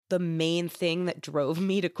the main thing that drove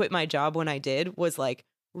me to quit my job when I did was like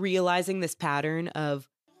realizing this pattern of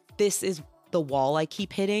this is the wall I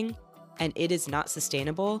keep hitting and it is not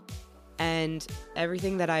sustainable. And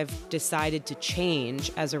everything that I've decided to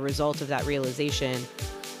change as a result of that realization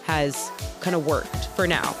has kind of worked for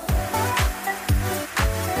now.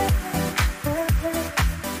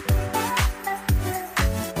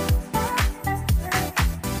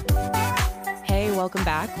 Hey, welcome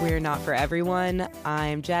back. We're Not For Everyone.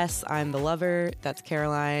 I'm Jess. I'm the lover. That's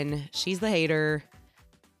Caroline. She's the hater.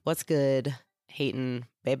 What's good? Hating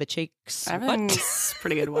baby cheeks. Everything's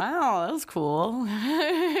pretty good. Wow, that was cool.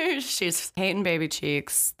 She's hating baby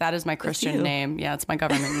cheeks. That is my Christian name. Yeah, it's my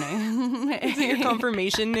government name. Is it your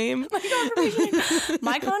confirmation name?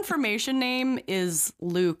 My confirmation name is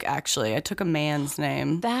Luke, actually. I took a man's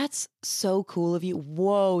name. That's so cool of you.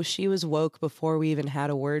 Whoa, she was woke before we even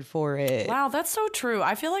had a word for it. Wow, that's so true.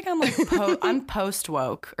 I feel like I'm like I'm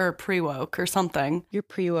post-woke or pre-woke or something. You're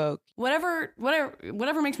pre-woke. Whatever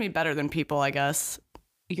makes me better than people, I guess.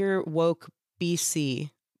 You're woke BC.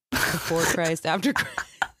 Before Christ, after Christ.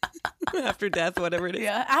 After death, whatever it is.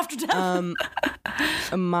 Yeah, after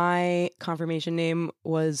death. My confirmation name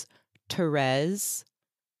was Therese.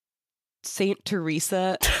 Saint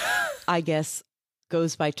Teresa, I guess,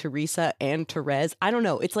 goes by Teresa and Therese. I don't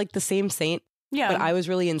know. It's like the same saint. Yeah. But I was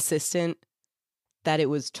really insistent that it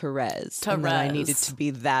was Therese. And that I needed to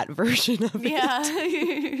be that version of it.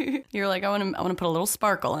 Yeah. You're like, I want to put a little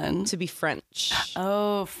sparkle in. To be French.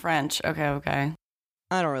 Oh, French. Okay.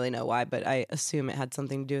 I don't really know why, but I assume it had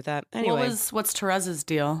something to do with that. Anyway. What's Therese's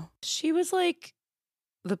deal? She was like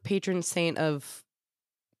the patron saint of,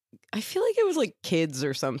 I feel like it was like kids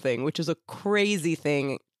or something, which is a crazy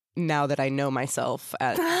thing now that I know myself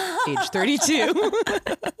at age 32.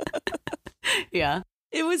 Yeah.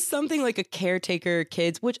 It was something like a caretaker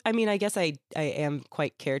kids, which I mean, I guess I am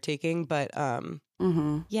quite caretaking, but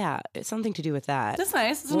yeah, it's something to do with that. That's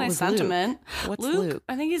nice. It's a nice sentiment. What's Luke?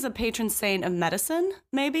 I think he's a patron saint of medicine,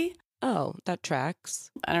 maybe. Oh, that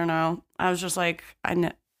tracks. I don't know. I was just like, I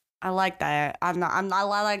like that. I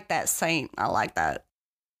like that saint. I like that.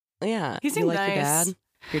 Yeah. He seemed like nice. Your dad?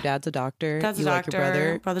 Your dad's a doctor. Dad's you a like doctor. Your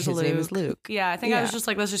brother. Brother's His a Luke. name is Luke. Yeah, I think I was just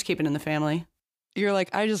like, let's just keep it in the family. You're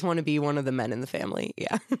like, I just want to be one of the men in the family.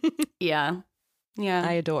 Yeah. Yeah.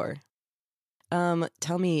 I adore.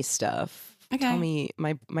 Tell me stuff. Okay. Tell me,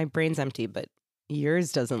 my brain's empty, but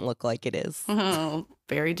yours doesn't look like it is. Oh,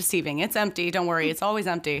 very deceiving. It's empty. Don't worry. It's always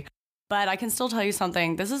empty. But I can still tell you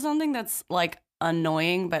something. This is something that's like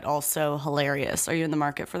annoying, but also hilarious. Are you in the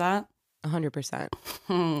market for that? 100%.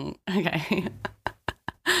 Okay.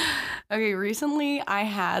 Okay, recently I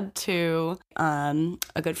had to, a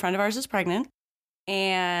good friend of ours is pregnant,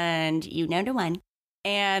 and you know the one,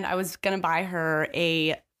 and I was going to buy her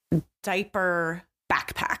a diaper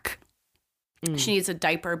backpack. She needs a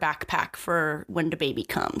diaper backpack for when the baby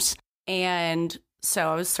comes. And so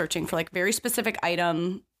I was searching for like very specific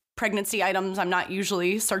pregnancy items I'm not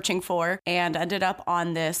usually searching for, and ended up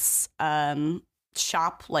on this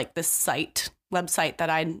shop, like this website that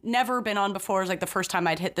I'd never been on before. It was like the first time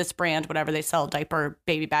I'd hit this brand, whatever, they sell diaper,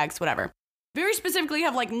 baby bags, whatever. Very specifically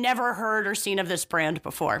have like never heard or seen of this brand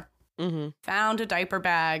before. Mm-hmm. Found a diaper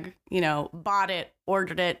bag, bought it,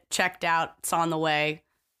 ordered it, checked out, it's on the way,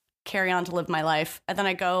 carry on to live my life. And then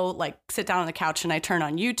I go like sit down on the couch and I turn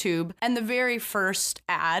on YouTube, and the very first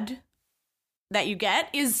ad that you get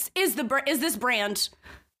is this brand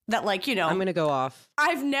that, like, I'm going to go off.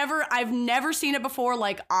 I've never seen it before.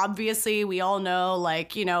 Like, obviously we all know,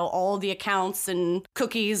 like, all the accounts and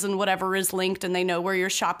cookies and whatever is linked and they know where you're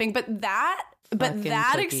shopping. But that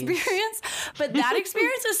experience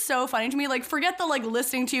is so funny to me. Like, forget the like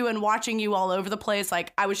listening to you and watching you all over the place.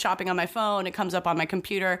 Like, I was shopping on my phone. It comes up on my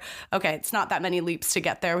computer. Okay. It's not that many leaps to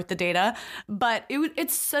get there with the data, but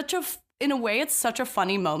it's such a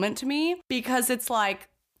funny moment to me, because it's like,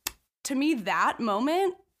 to me, that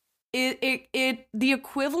moment, the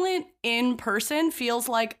equivalent in person feels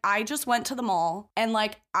like I just went to the mall and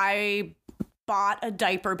like I bought a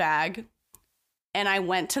diaper bag and I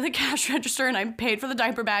went to the cash register and I paid for the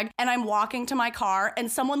diaper bag, and I'm walking to my car and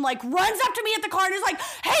someone like runs up to me at the car and is like,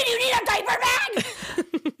 "Hey, do you need a diaper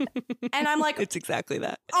bag?" And I'm like, it's exactly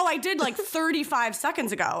that. Oh, I did like 35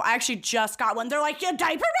 seconds ago. I actually just got one. They're like, "A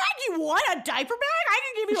diaper bag? You want a diaper bag? I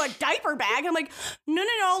can give you a diaper bag." I'm like,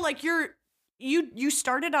 no. Like, you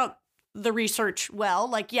started out the research well.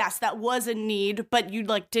 Like, yes, that was a need, but you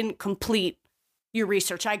like didn't complete your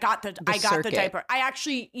research. I got the diaper.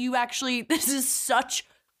 You actually, this is such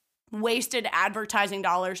wasted advertising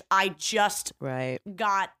dollars. I just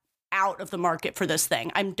got out of the market for this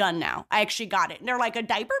thing. I'm done now. I actually got it. And they're like, "A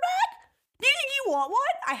diaper bag? You think you want one?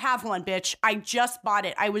 I have one, bitch. I just bought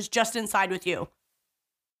it. I was just inside with you.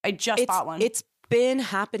 I just bought one. It's been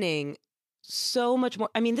happening so much more.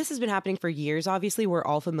 I mean, this has been happening for years. Obviously, we're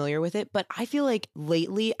all familiar with it. But I feel like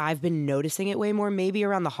lately I've been noticing it way more. Maybe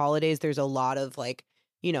around the holidays, there's a lot of like,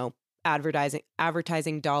 you know,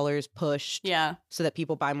 advertising dollars pushed so that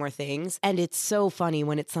people buy more things. And it's so funny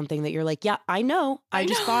when it's something that you're like, yeah, I know. I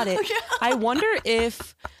just bought it. Yeah. I wonder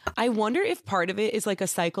if part of it is like a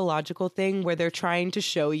psychological thing where they're trying to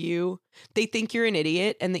show you, they think you're an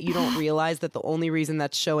idiot and that you don't realize that the only reason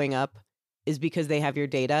that's showing up is because they have your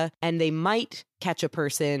data, and they might catch a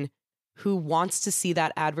person who wants to see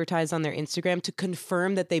that advertised on their Instagram to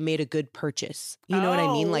confirm that they made a good purchase. You know what I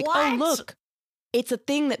mean? Like, what? oh, look, it's a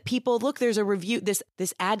thing that people look, there's a review. This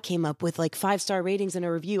ad came up with like 5-star ratings in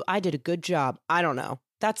a review. I did a good job. I don't know.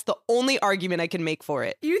 That's the only argument I can make for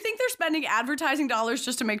it. You think they're spending advertising dollars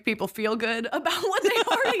just to make people feel good about what they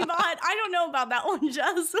already bought? I don't know about that one,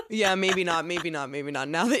 Jess. Yeah, maybe not.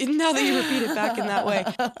 Now that you repeat it back in that way.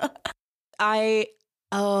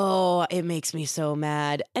 It makes me so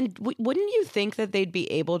mad. And wouldn't you think that they'd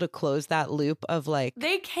be able to close that loop of like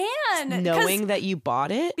they can knowing that you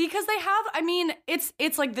bought it? Because they have, I mean,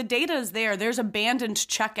 it's like the data is there. There's abandoned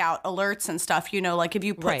checkout alerts and stuff, you know, like if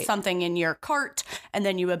you put something in your cart and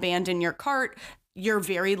then you abandon your cart, you're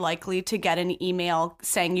very likely to get an email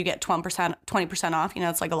saying you get 20% off. You know,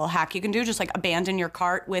 it's like a little hack you can do. Just like abandon your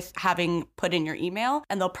cart with having put in your email,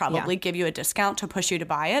 and they'll probably give you a discount to push you to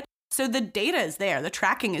buy it. So the data is there. The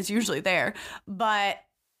tracking is usually there. But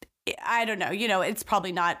I don't know. You know, it's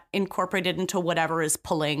probably not incorporated into whatever is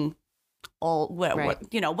pulling whatever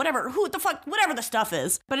the stuff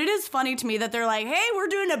is. But it is funny to me that they're like, hey, we're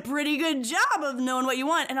doing a pretty good job of knowing what you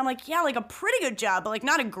want. And I'm like, yeah, like a pretty good job, but like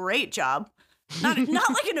not a great job. Not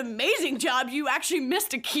like an amazing job. You actually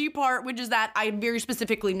missed a key part, which is that I very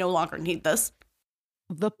specifically no longer need this.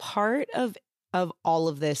 The part of all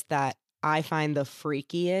of this that I find the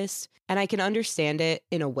freakiest, and I can understand it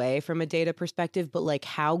in a way from a data perspective, but like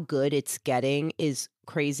how good it's getting is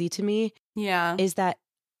crazy to me. Yeah. Is that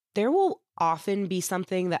there will often be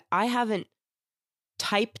something that I haven't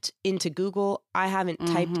typed into Google, I haven't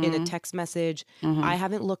typed in a text message, I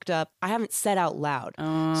haven't looked up, I haven't said out loud.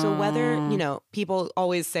 So whether, you know, people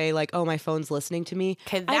always say like, oh, my phone's listening to me.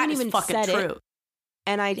 Okay, I haven't is even fucking said true. it,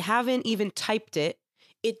 and I haven't even typed it.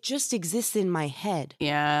 It just exists in my head.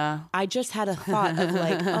 Yeah. I just had a thought of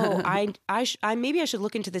like, oh, I maybe I should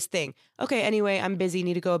look into this thing. Okay, anyway, I'm busy,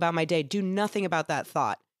 need to go about my day. Do nothing about that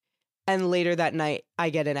thought. And later that night,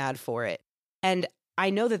 I get an ad for it. And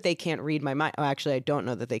I know that they can't read my mind. Oh, actually, I don't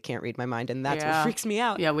know that they can't read my mind. And that's what freaks me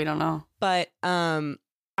out. Yeah, we don't know. But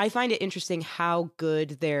I find it interesting how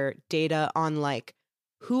good their data on like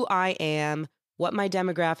who I am, what my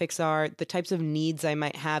demographics are, the types of needs I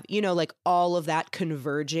might have, you know, like all of that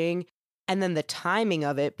converging, and then the timing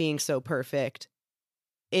of it being so perfect.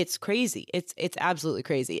 It's crazy. It's absolutely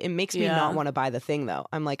crazy. It makes me not want to buy the thing though.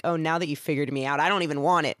 I'm like, oh, now that you figured me out, I don't even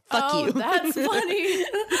want it. Fuck you. That's funny.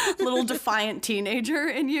 Little defiant teenager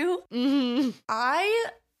in you. Mm-hmm.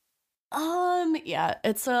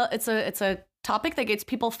 It's a topic that gets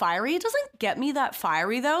people fiery. It doesn't get me that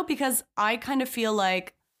fiery though, because I kind of feel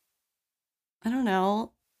like, I don't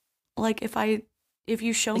know, like if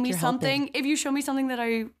you show me something,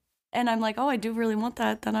 that I'm like, oh, I do really want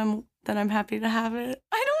that, then I'm happy to have it.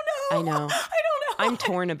 I don't know. I'm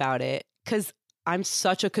torn about it because I'm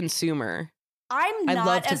such a consumer. I'm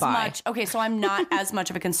not as much. Okay, so I'm not as much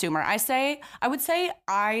of a consumer. I would say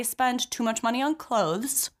I spend too much money on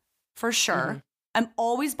clothes, for sure. I'm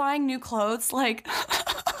always buying new clothes, like,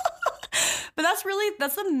 but that's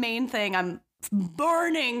the main thing I'm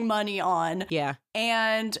burning money on. Yeah.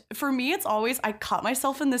 And for me, it's always, I caught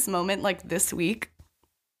myself in this moment like this week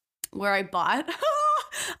where I bought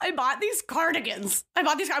these cardigans. I'm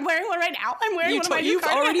wearing one right now. I'm wearing one of my new cardigans. You've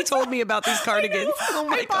already told me about these cardigans.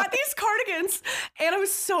 I bought these cardigans and I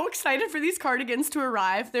was so excited for these cardigans to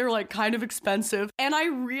arrive. They were like kind of expensive. And I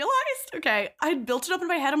realized, okay, I built it up in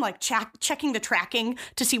my head. I'm like checking the tracking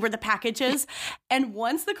to see where the package is. And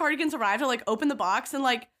once the cardigans arrived, I like opened the box and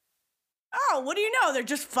like, oh, what do you know? They're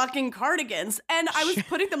just fucking cardigans. And I was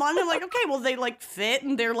putting them on and I'm like, okay, well, they like fit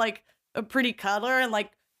and they're like a pretty color and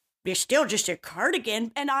like, they're still just a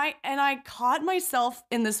cardigan. And I caught myself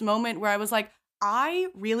in this moment where I was like, I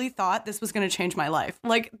really thought this was going to change my life.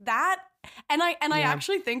 Like that. And I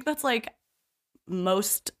actually think that's like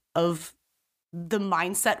most of the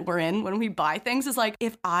mindset we're in when we buy things is like,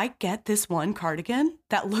 if I get this one cardigan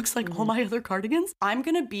that looks like all my other cardigans, I'm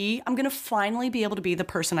going to finally be able to be the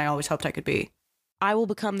person I always hoped I could be. I will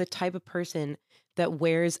become the type of person that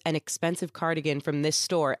wears an expensive cardigan from this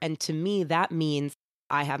store. And to me, that means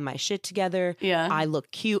I have my shit together. Yeah. I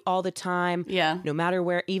look cute all the time. Yeah. No matter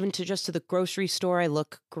where, even to the grocery store, I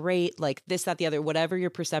look great. Like this, that, the other, whatever your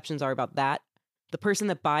perceptions are about that. The person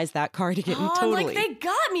that buys that cardigan, totally. Like, they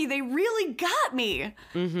got me. They really got me.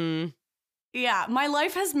 Mm-hmm. Yeah, my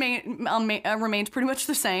life has remained pretty much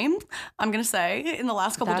the same, I'm going to say, in the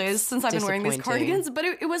last couple days since I've been wearing these cardigans. But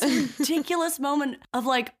it was a ridiculous moment of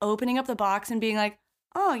like opening up the box and being like,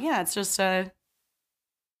 oh, yeah, it's just a,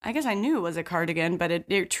 I guess I knew it was a cardigan, but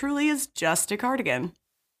it truly is just a cardigan.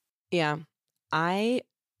 Yeah, I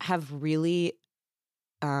have really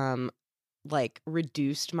like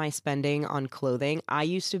reduced my spending on clothing. I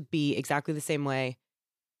used to be exactly the same way.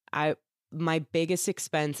 My biggest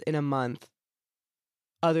expense in a month,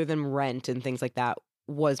 other than rent and things like that,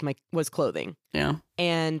 was clothing. Yeah.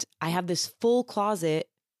 And I have this full closet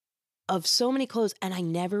of so many clothes and I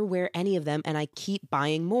never wear any of them and I keep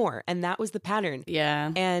buying more. And that was the pattern.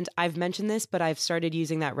 Yeah. And I've mentioned this, but I've started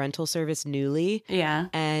using that rental service Newly. Yeah.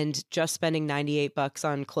 And just spending $98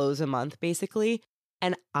 on clothes a month, basically.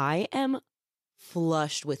 And I am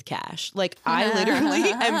flushed with cash. Like, I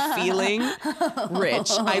literally am feeling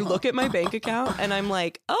rich. I look at my bank account and I'm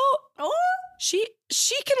like, oh, she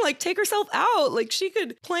can like take herself out. Like, she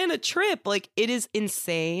could plan a trip. Like, it is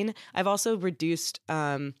insane. I've also reduced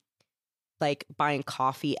like buying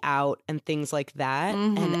coffee out and things like that.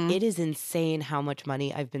 Mm-hmm. And it is insane how much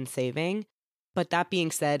money I've been saving. But that being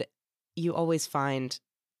said, you always find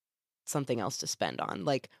something else to spend on.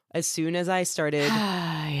 Like, as soon as I started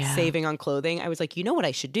saving on clothing, I was like, you know what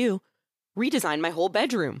I should do? Redesign my whole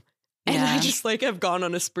bedroom. And I just like have gone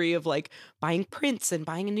on a spree of like buying prints and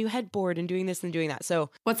buying a new headboard and doing this and doing that. So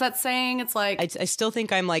what's that saying? It's like, I still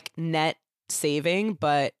think I'm like net saving,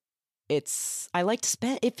 but I like to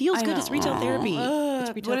spend. It feels good. It's retail therapy.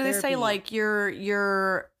 It's retail what do they say? therapy. Like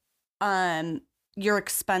your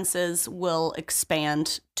expenses will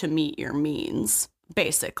expand to meet your means,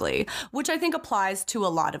 basically, which I think applies to a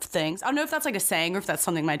lot of things. I don't know if that's like a saying or if that's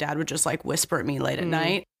something my dad would just like whisper at me late at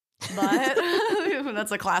night, but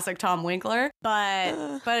that's a classic Tom Winkler.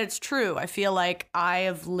 But it's true. I feel like I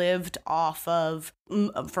have lived off of,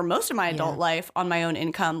 for most of my adult life, on my own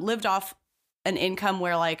income, lived off an income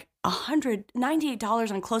where like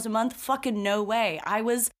 $198 on clothes a month? Fucking no way. I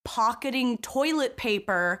was pocketing toilet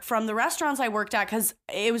paper from the restaurants I worked at because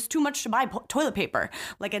it was too much to buy toilet paper,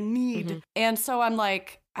 like a need. Mm-hmm. And so I'm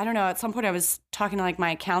like, I don't know, at some point I was talking to like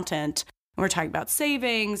my accountant and we're talking about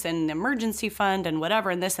savings and emergency fund and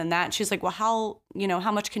whatever and this and that. And she's like, well, how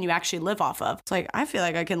much can you actually live off of? It's like, I feel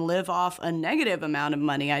like I can live off a negative amount of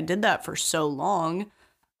money. I did that for so long.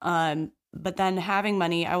 But then having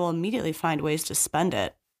money, I will immediately find ways to spend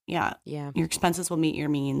it. Yeah. Your expenses will meet your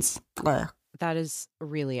means. Ugh. That is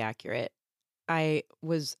really accurate. I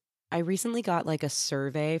recently got like a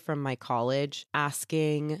survey from my college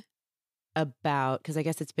asking about, because I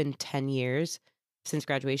guess it's been 10 years since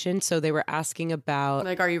graduation. So they were asking about,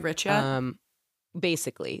 like, are you rich yet?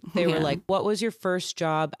 Basically, they were like, what was your first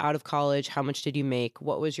job out of college? How much did you make?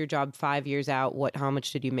 What was your job 5 years out? How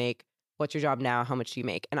much did you make? What's your job now? How much do you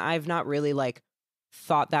make? And I've not really like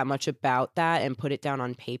thought that much about that and put it down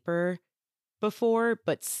on paper before,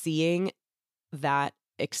 but seeing that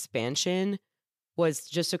expansion was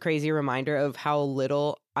just a crazy reminder of how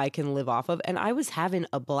little I can live off of. And I was having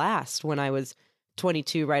a blast when I was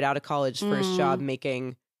 22, right out of college, first job,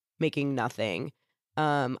 making nothing.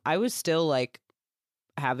 I was still like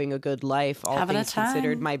having a good life, all things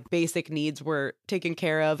considered. My basic needs were taken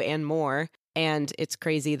care of and more. And it's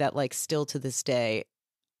crazy that like still to this day,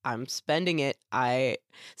 I'm spending it.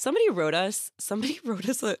 Somebody wrote us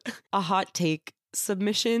a hot take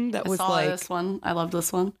submission that was like, this one. I love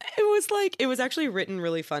this one. It was actually written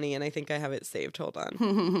really funny, and I think I have it saved. Hold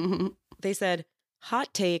on. They said,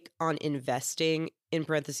 hot take on investing, in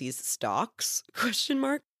parentheses, stocks, ?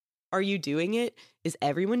 Are you doing it? Is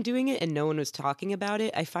everyone doing it and no one was talking about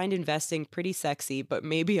it? I find investing pretty sexy, but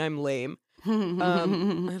maybe I'm lame.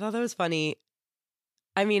 I thought that was funny.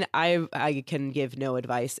 I mean, I can give no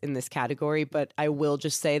advice in this category, but I will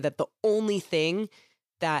just say that the only thing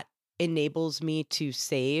that enables me to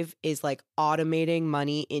save is like automating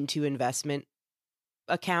money into investment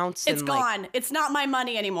accounts. It's gone. It's not my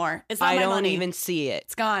money anymore. It's not my money. I don't even see it.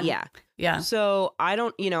 It's gone. Yeah. Yeah. So I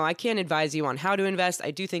can't advise you on how to invest.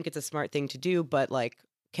 I do think it's a smart thing to do, but like,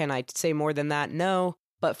 can I say more than that? No.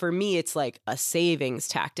 But for me, it's like a savings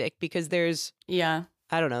tactic because there's, I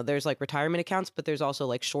don't know, there's like retirement accounts, but there's also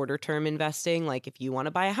like shorter term investing. Like if you want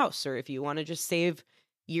to buy a house or if you want to just save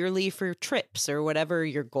yearly for trips or whatever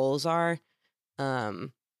your goals are.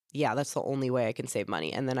 yeah, that's the only way I can save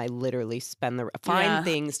money. And then I literally find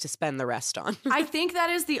things to spend the rest on. I think that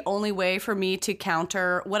is the only way for me to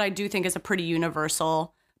counter what I do think is a pretty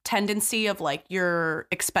universal tendency of like your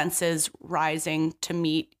expenses rising to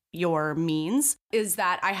meet your means, is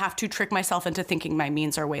that I have to trick myself into thinking my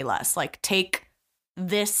means are way less. Like, take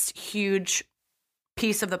this huge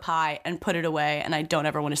piece of the pie and put it away, and I don't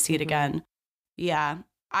ever want to see it again. Yeah.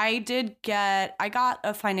 I got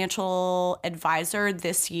a financial advisor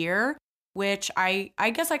this year, which I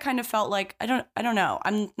guess I kind of felt like, I don't know.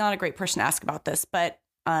 I'm not a great person to ask about this, but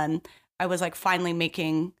I was like finally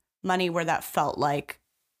making money where that felt like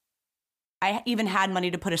I even had money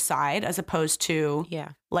to put aside, as opposed to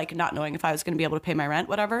like not knowing if I was going to be able to pay my rent,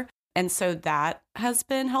 whatever. And so that has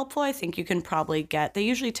been helpful. I think you can probably they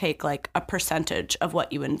usually take like a percentage of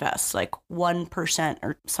what you invest, like 1%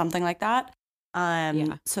 or something like that.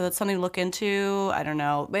 So that's something to look into. I don't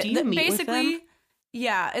know. Do you meet basically with them?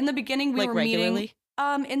 Yeah. In the beginning we were regularly?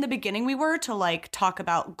 meeting. In the beginning we were to like talk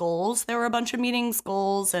about goals. There were a bunch of meetings,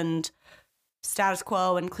 goals and status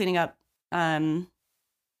quo and cleaning up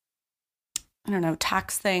I don't know,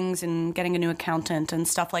 tax things and getting a new accountant and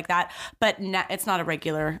stuff like that. But it's not a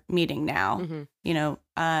regular meeting now, you know.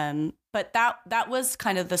 But that was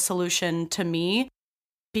kind of the solution to me,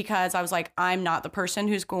 because I was like, I'm not the person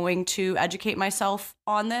who's going to educate myself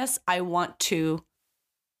on this. I want to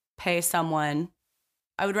pay someone.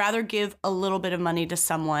 I would rather give a little bit of money to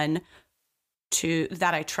someone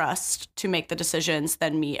that I trust to make the decisions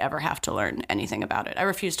than me ever have to learn anything about it. I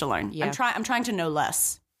refuse to learn. Yeah. I'm trying to know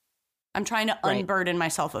less. I'm trying to unburden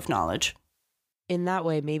myself of knowledge. In that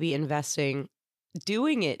way, maybe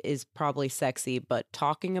doing it is probably sexy, but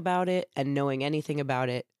talking about it and knowing anything about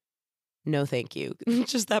it, no thank you.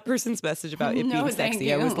 Just that person's message about it being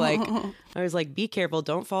sexy. I was like, be careful.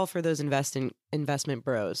 Don't fall for those investment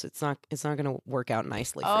bros. It's not going to work out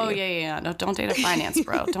nicely for you. Yeah. No, don't date a finance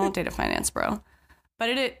bro. Don't date a finance bro. But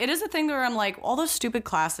it is a thing where I'm like, all those stupid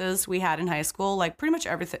classes we had in high school, like pretty much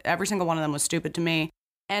every single one of them was stupid to me.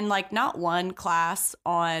 And like not one class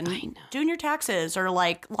on doing your taxes or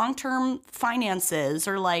like long-term finances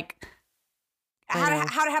or like how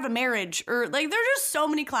to have a marriage, or like there's just so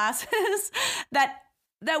many classes that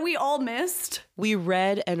we all missed. We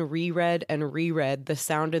read and reread The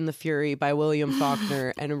Sound and the Fury by William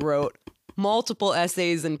Faulkner and wrote multiple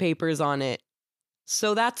essays and papers on it.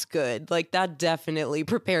 So that's good. Like, that definitely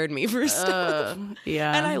prepared me for stuff.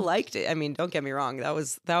 Yeah. And I liked it. I mean, don't get me wrong. That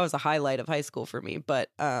was a highlight of high school for me. But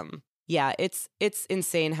yeah, it's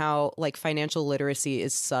insane how like financial literacy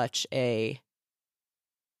is such a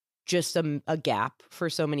gap for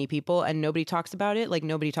so many people, and nobody talks about it. Like,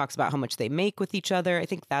 nobody talks about how much they make with each other. I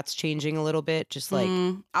think that's changing a little bit. Just like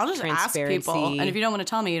I'll just ask people. And if you don't want to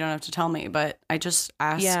tell me, you don't have to tell me. But I just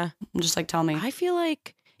ask. Yeah. I'm just like, tell me. I feel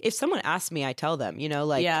like if someone asks me, I tell them, you know,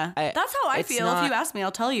 like, yeah, that's how I feel. If you ask me,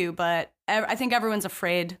 I'll tell you. But I think everyone's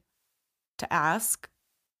afraid to ask.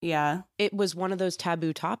 Yeah. It was one of those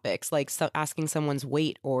taboo topics, like asking someone's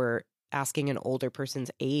weight or asking an older person's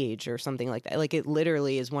age or something like that. Like, it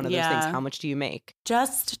literally is one of those things. How much do you make?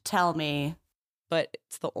 Just tell me. But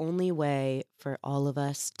it's the only way for all of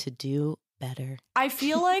us to do better. I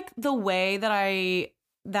feel like the way that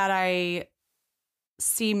I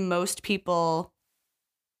see most people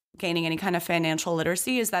gaining any kind of financial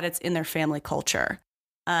literacy is that it's in their family culture.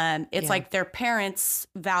 It's like their parents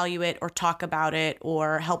value it or talk about it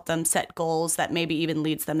or help them set goals that maybe even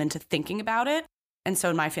leads them into thinking about it. And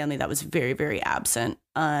so in my family, that was very, very absent.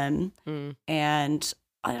 And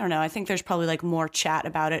I don't know, I think there's probably like more chat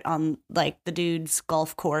about it on like the dude's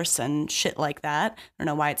golf course and shit like that. I don't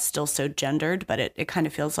know why it's still so gendered, but it kind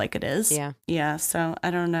of feels like it is. Yeah. Yeah. So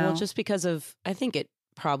I don't know. Well, just because I think it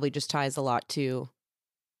probably just ties a lot to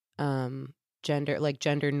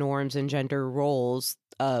gender norms and gender roles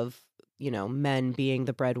of, you know, men being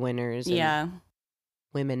the breadwinners and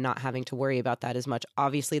women not having to worry about that as much.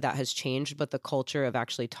 Obviously that has changed, but the culture of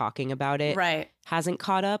actually talking about it hasn't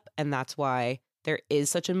caught up, and that's why there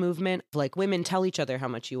is such a movement. Like, women tell each other how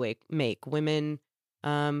much you make. Women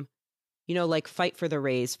you know, like, fight for the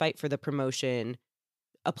raise, fight for the promotion,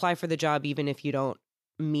 apply for the job even if you don't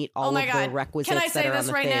meet all of the requisites. Can I say that are this on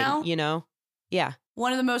the right thing, now? You know? Yeah.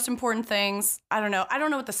 One of the most important things, I don't know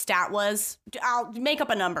what the stat was. I'll make up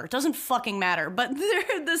a number. It doesn't fucking matter. But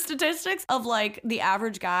the statistics of like the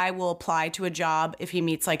average guy will apply to a job if he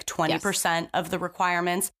meets like 20% of the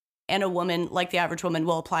requirements. And a woman, like the average woman,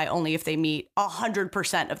 will apply only if they meet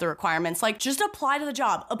 100% of the requirements. Like, just apply to the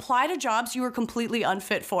job. Apply to jobs you are completely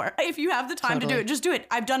unfit for. If you have the time to do it, just do it.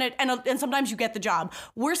 I've done it. And sometimes you get the job.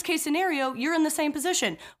 Worst case scenario, you're in the same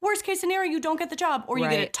position. Worst case scenario, you don't get the job, or you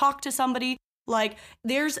get to talk to somebody Like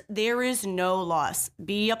there is no loss.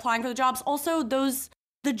 Be applying for the jobs. Also,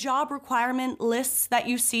 the job requirement lists that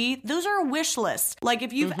you see, those are a wish list. Like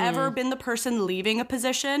if you've ever been the person leaving a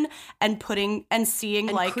position and seeing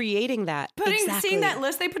and like creating that, seeing that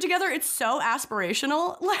list they put together, it's so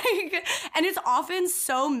aspirational. Like, and it's often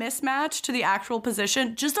so mismatched to the actual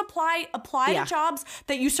position. Just apply to jobs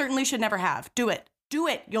that you certainly should never have. Do it.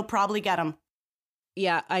 You'll probably get them.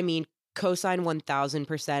 Yeah, I mean, cosign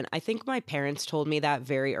 1000%. I think my parents told me that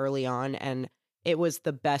very early on, and it was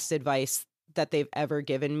the best advice that they've ever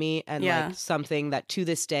given me, and like something that to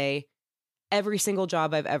this day, every single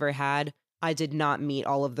job I've ever had, I did not meet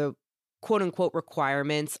all of the quote unquote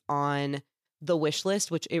requirements on the wish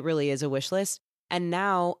list, which it really is a wish list. And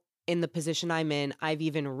now in the position I'm in, I've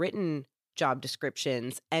even written job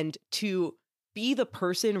descriptions, and to be the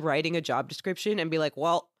person writing a job description and be like,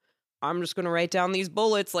 well, I'm just going to write down these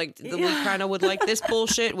bullets. Like we kind of would like this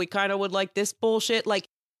bullshit. We kind of would like this bullshit. Like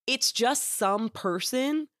it's just some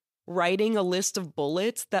person writing a list of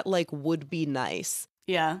bullets that like would be nice.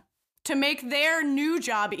 Yeah. To make their new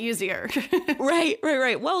job easier. Right.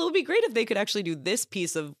 Well, it would be great if they could actually do this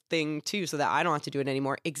piece of thing too, so that I don't have to do it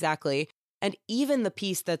anymore. Exactly. And even the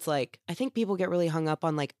piece that's like, I think people get really hung up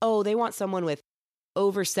on like, oh, they want someone with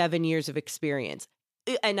over 7 years of experience.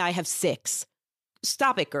 And I have 6.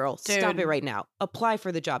 Stop it, girl. Dude. Stop it right now. Apply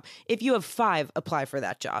for the job. If you have 5, apply for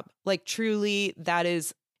that job. Like truly,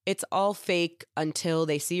 it's all fake until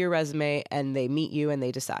they see your resume and they meet you and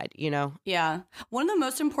they decide, you know? Yeah. One of the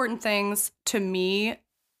most important things to me, or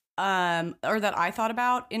that I thought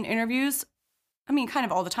about in interviews, I mean, kind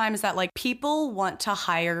of all the time, is that like people want to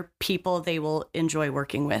hire people they will enjoy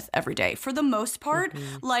working with every day for the most part.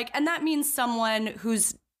 Like, and that means someone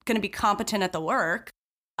who's going to be competent at the work.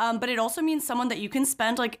 But it also means someone that you can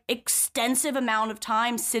spend like extensive amount of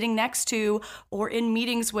time sitting next to or in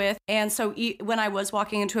meetings with. And so when I was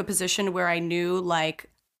walking into a position where I knew like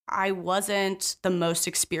I wasn't the most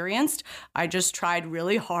experienced, I just tried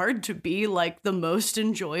really hard to be like the most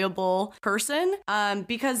enjoyable person,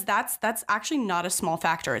 because that's actually not a small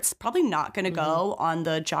factor. It's probably not going to go on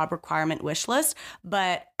the job requirement wish list,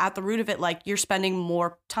 but at the root of it, like you're spending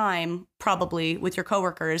more time probably with your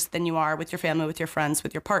coworkers than you are with your family, with your friends,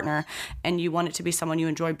 with your partner, and you want it to be someone you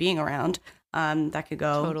enjoy being around. That could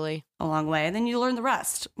go totally a long way, and then you learn the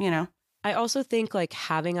rest, you know. I also think like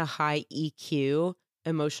having a high EQ,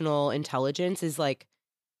 emotional intelligence, is like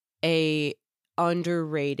a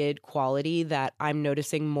underrated quality that I'm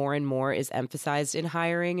noticing more and more is emphasized in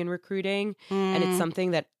hiring and recruiting. And it's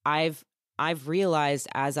something that I've realized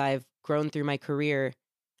as I've grown through my career.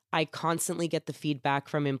 I constantly get the feedback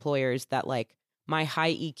from employers that like my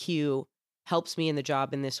high EQ helps me in the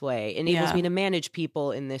job in this way, enables me to manage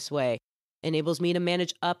people in this way, enables me to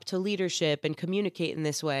manage up to leadership and communicate in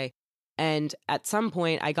this way. And at some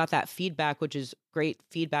point I got that feedback, which is great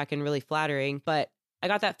feedback and really flattering. But I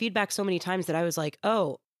got that feedback so many times that I was like,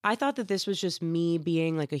 oh, I thought that this was just me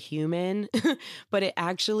being like a human, but it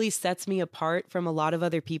actually sets me apart from a lot of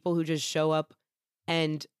other people who just show up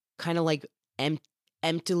and kind of like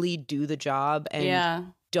emptily do the job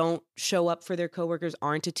and don't show up for their coworkers,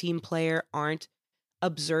 aren't a team player, aren't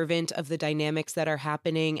observant of the dynamics that are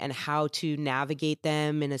happening and how to navigate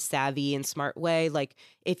them in a savvy and smart way. Like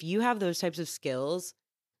if you have those types of skills,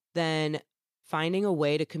 then finding a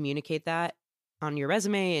way to communicate that on your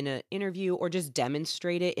resume in an interview, or just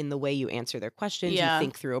demonstrate it in the way you answer their questions, you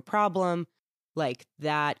think through a problem, like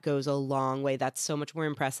that goes a long way. That's so much more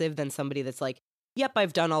impressive than somebody that's like, yep,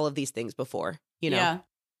 I've done all of these things before, you know? Yeah.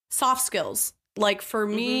 Soft skills. Like for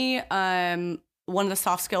me, one of the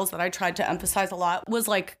soft skills that I tried to emphasize a lot was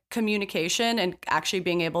like communication and actually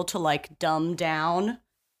being able to like dumb down,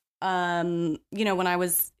 you know, when I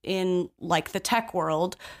was in like the tech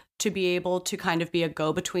world, to be able to kind of be a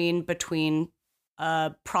go-between between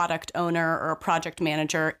a product owner or a project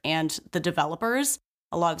manager and the developers.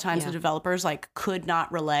 A lot of times the developers like could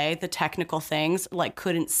not relay the technical things, like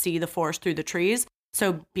couldn't see the forest through the trees.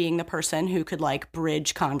 So being the person who could like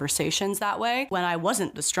bridge conversations that way, when I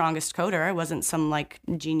wasn't the strongest coder, I wasn't some like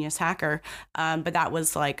genius hacker, but that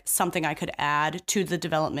was like something I could add to the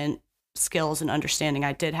development skills and understanding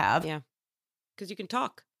I did have. Yeah, because you can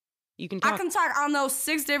talk. I can talk on those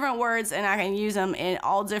 6 different words, and I can use them in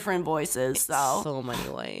all different voices. So many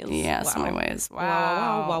ways. Yeah, so many ways.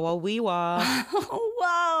 Wow. Wow, wee, wah.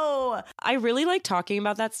 Whoa. I really like talking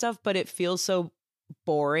about that stuff, but it feels so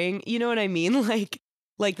boring. You know what I mean?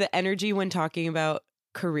 Like the energy when talking about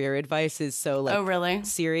career advice is so like really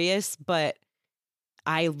serious, but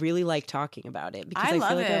I really like talking about it because I feel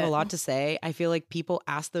like I have a lot to say. I feel like people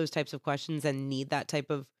ask those types of questions and need that type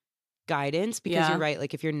of guidance, because you're right.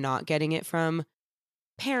 Like if you're not getting it from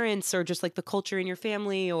parents or just like the culture in your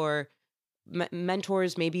family or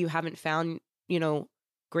mentors, maybe you haven't found,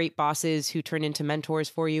 great bosses who turn into mentors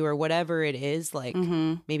for you or whatever it is. Like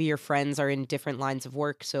maybe your friends are in different lines of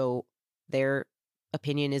work, so their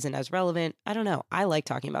opinion isn't as relevant. I don't know. I like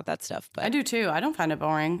talking about that stuff. But I do too. I don't find it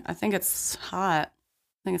boring. I think it's hot.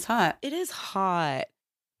 It is hot.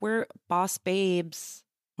 We're boss babes.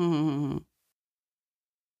 We're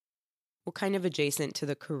kind of adjacent to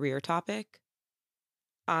the career topic.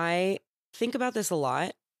 I think about this a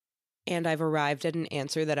lot, and I've arrived at an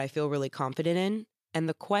answer that I feel really confident in. And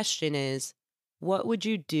the question is, what would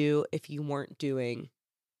you do if you weren't doing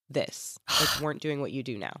this? Like, weren't doing what you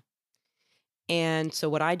do now? And so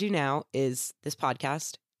what I do now is this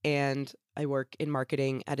podcast, and I work in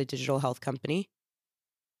marketing at a digital health company.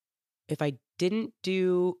 If I didn't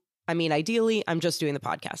ideally, I'm just doing the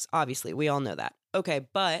podcast. Obviously, we all know that. Okay,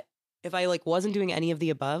 but if I wasn't doing any of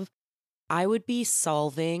the above, I would be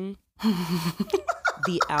solving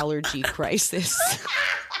the allergy crisis.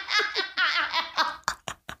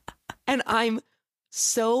 And I'm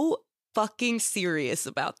so fucking serious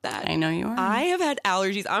about that. I know you are. I have had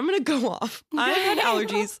allergies. I'm going to go off. I've had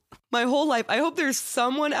allergies my whole life. I hope there's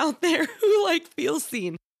someone out there who feels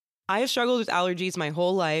seen. I have struggled with allergies my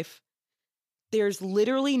whole life. There's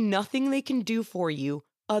literally nothing they can do for you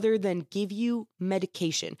other than give you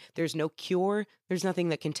medication. There's no cure. There's nothing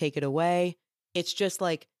that can take it away. It's just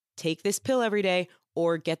take this pill every day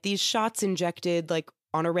or get these shots injected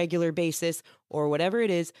on a regular basis or whatever it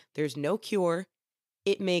is. There's no cure.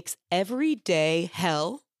 It makes every day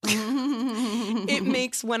hell. It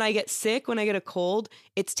makes when I get sick, when I get a cold,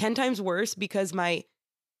 it's 10 times worse because I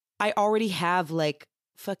already have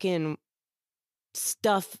fucking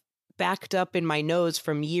stuff backed up in my nose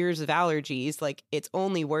from years of allergies. It's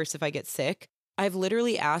only worse if I get sick. I've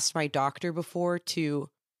literally asked my doctor before to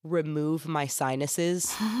remove my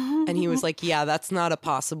sinuses. And he was like, yeah, that's not a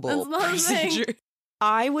possible procedure.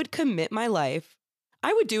 I would commit my life.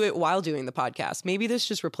 I would do it while doing the podcast. Maybe this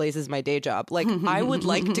just replaces my day job. I would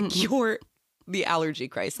like to cure the allergy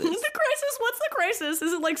crisis. The crisis? What's the crisis?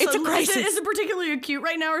 Is it it's a crisis? Is it particularly acute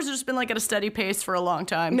right now, or has it just been at a steady pace for a long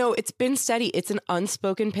time? No, it's been steady. It's an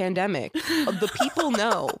unspoken pandemic. The people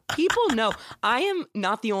know. People know. I am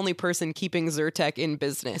not the only person keeping Zyrtec in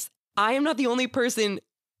business. I am not the only person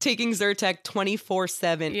taking Zyrtec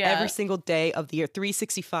 24/7 every single day of the year,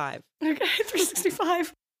 365. Okay,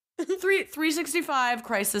 365. 365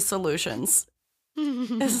 Crisis Solutions.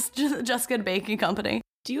 This is Jessica Baking Company.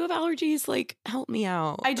 Do you have allergies? Help me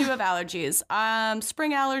out. I do have allergies.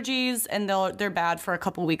 Spring allergies, and they're bad for a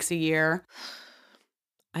couple weeks a year.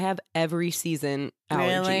 I have every season allergies.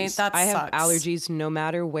 Really? That I sucks. have allergies no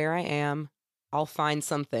matter where I am. I'll find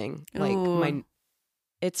something.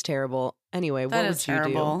 It's terrible. Anyway, what would you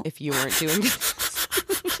do if you weren't doing this?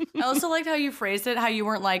 I also liked how you phrased it, how you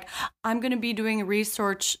weren't I'm going to be doing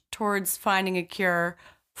research towards finding a cure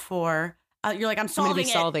for... you're I'm solving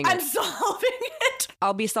it. I'm solving it.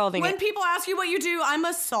 I'll be solving it. When people ask you what you do, I'm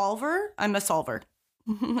a solver. I'm solving it.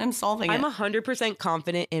 I'm 100%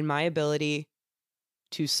 confident in my ability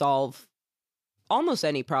to solve almost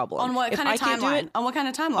any problem. On what kind of timeline? On what kind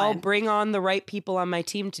of timeline? I'll bring on the right people on my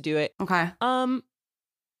team to do it. Okay.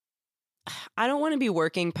 I don't want to be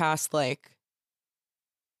working past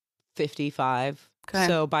 55. Okay.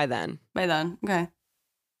 So by then. Okay.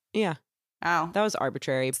 Yeah. Wow. That was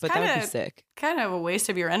arbitrary, but that would be sick. Kind of a waste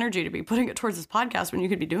of your energy to be putting it towards this podcast when you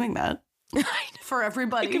could be doing that for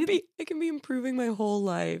everybody. I can be improving my whole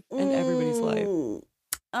life and everybody's life.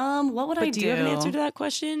 What would I do? Do you have an answer to that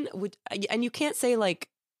question? And you can't say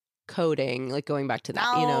coding, like going back to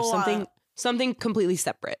that, you know, something completely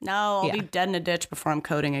separate. No, I'll be dead in a ditch before I'm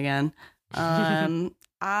coding again.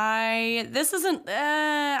 I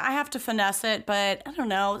have to finesse it, but I don't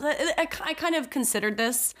know. I kind of considered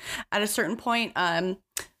this at a certain point. I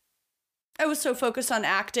was so focused on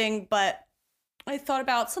acting, but I thought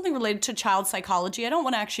about something related to child psychology. I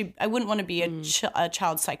wouldn't want to be a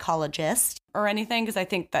child psychologist or anything, because I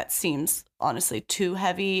think that seems honestly too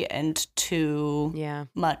heavy and too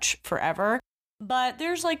much forever. But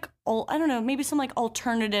there's I don't know, maybe some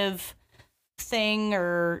alternative thing,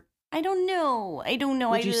 or I don't know.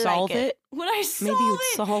 Would you solve it? Would I solve it? Maybe you'd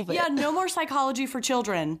solve it. Yeah, no more psychology for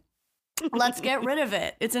children. Let's get rid of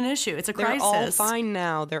it. It's an issue. It's a crisis. They're all fine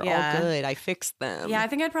now. They're all good. I fixed them. Yeah, I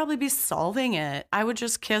think I'd probably be solving it. I would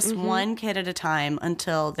just kiss one kid at a time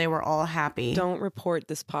until they were all happy. Don't report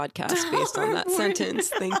this podcast based on that sentence.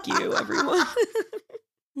 Thank you, everyone.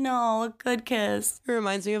 No, a good kiss. It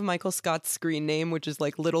reminds me of Michael Scott's screen name, which is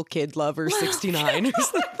Little Kid Lover 69 or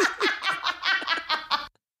something.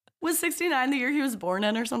 Was 1969 the year he was born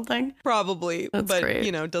in or something? Probably. That's but, great.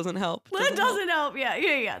 Doesn't help. That doesn't help.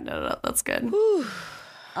 Yeah. No, that's good.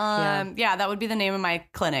 Yeah, that would be the name of my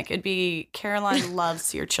clinic. It'd be Caroline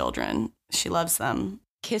Loves Your Children. She loves them.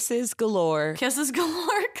 Kisses galore. Kisses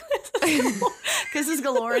galore. Kisses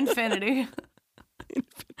galore infinity.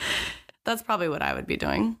 That's probably what I would be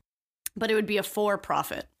doing. But it would be a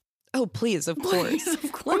for-profit. Oh, please, of course.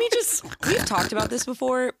 Let me we've talked about this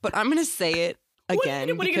before, but I'm going to say it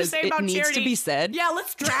again what are you gonna say it about needs charity? To be said. Yeah,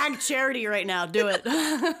 let's drag charity right now. Do it.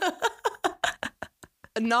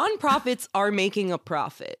 Nonprofits are making a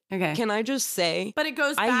profit. Okay. Can I just say? But it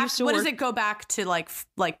goes back. What does it go back to,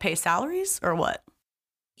 like pay salaries or what?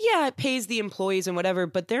 Yeah, it pays the employees and whatever,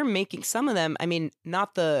 but they're making some of them. I mean,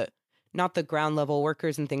 not the ground level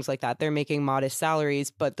workers and things like that. They're making modest salaries,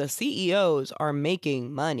 but the CEOs are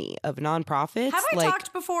making money of nonprofits. Have I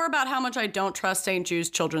talked before about how much I don't trust St. Jude's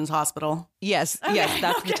Children's Hospital? Yes,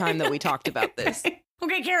 that's the time that we talked about this.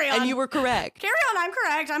 Okay, carry on. And you were correct. Carry on, I'm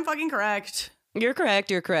correct. I'm fucking correct. You're correct.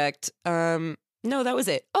 No, that was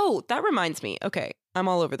it. Oh, that reminds me. Okay, I'm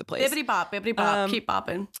all over the place. Bippity bop, keep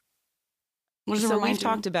bopping. So we've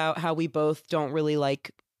talked about how we both don't really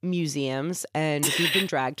like museums, and we've been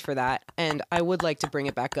dragged for that. And I would like to bring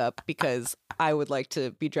it back up because I would like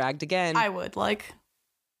to be dragged again. I would like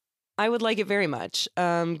it very much.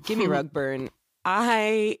 Give me rug burn.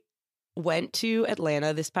 I went to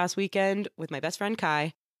Atlanta this past weekend with my best friend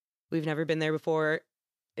Kai. We've never been there before.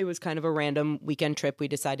 It was kind of a random weekend trip we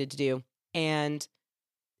decided to do. And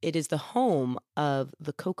it is the home of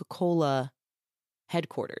the Coca-Cola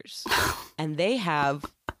headquarters. And they have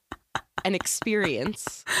an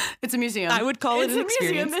experience. It's a museum. I would call it an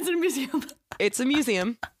experience. It's a museum. It's a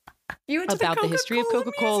museum. You went to about the history of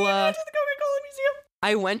Coca-Cola. Museum.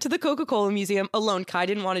 I went to the Coca-Cola Museum alone. Kai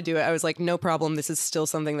didn't want to do it. I was like, no problem. This is still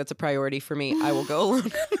something that's a priority for me. I will go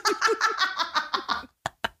alone.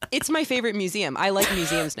 It's my favorite museum. I like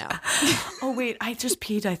museums now. Oh, wait. I just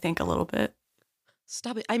peed, I think, a little bit.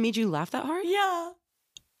 Stop it. I made you laugh that hard? Yeah.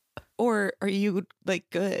 Or are you, like,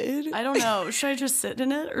 good? I don't know. Should I just sit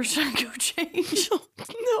in it or should I go change?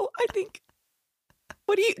 No, I think...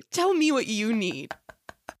 Tell me what you need.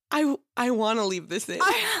 I want to leave this in.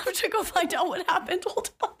 I have to go find out what happened.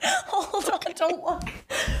 Hold on. Don't look.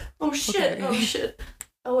 Oh, shit. Okay. Oh, shit.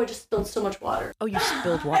 Oh, I just spilled so much water. Oh, you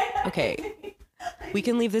spilled water? Okay. We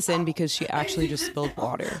can leave this in because she actually just spilled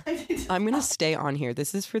water. I'm going to stay on here.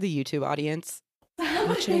 This is for the YouTube audience.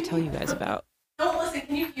 What should I tell you guys about? Don't listen.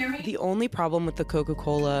 Can you hear me? The only problem with the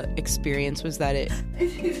Coca-Cola experience was that it I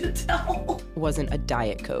need to tell. wasn't a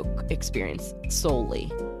Diet Coke experience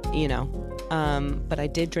solely, But I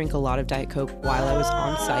did drink a lot of Diet Coke while I was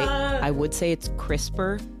on site. I would say it's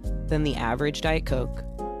crisper than the average Diet Coke.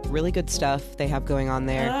 Really good stuff they have going on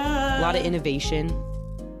there. A lot of innovation.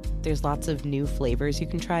 There's lots of new flavors you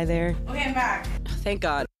can try there. Okay, I'm back. Thank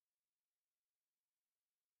God.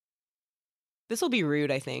 This will be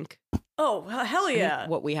rude, I think. Oh, hell yeah.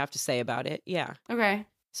 What we have to say about it. Yeah. Okay.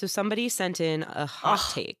 So somebody sent in a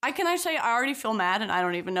hot take. I already feel mad and I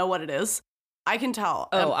don't even know what it is. I can tell.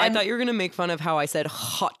 Oh, I thought you were going to make fun of how I said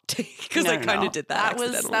hot take because I kind of did that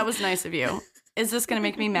accidentally. That was nice of you. Is this going to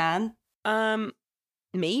make me mad?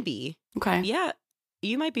 Maybe. Okay. Yeah.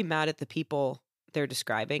 You might be mad at the people they're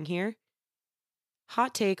describing here.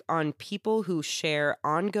 Hot take on people who share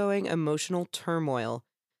ongoing emotional turmoil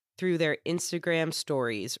through their Instagram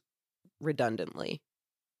stories redundantly.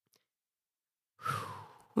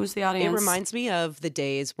 Who's the audience? It reminds me of the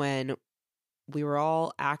days when we were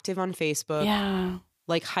all active on Facebook. Yeah.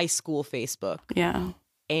 Like high school Facebook. Yeah.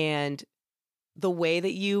 And the way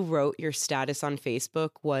that you wrote your status on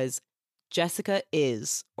Facebook was Jessica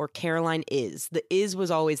is or Caroline is. The is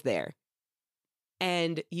was always there.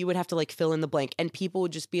 And you would have to like fill in the blank. And people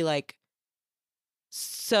would just be like,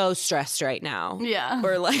 so stressed right now. Yeah.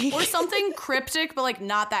 Or like or something cryptic, but like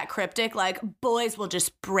not that cryptic. Like boys will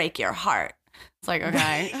just break your heart. It's like,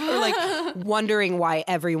 okay. Or like wondering why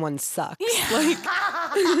everyone sucks. Yeah.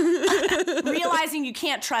 Like realizing you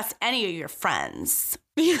can't trust any of your friends.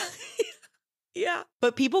 Yeah.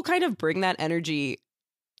 But people kind of bring that energy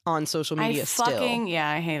on social media still. Yeah,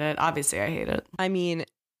 I hate it. Obviously, I hate it. I mean,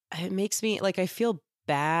 it makes me like I feel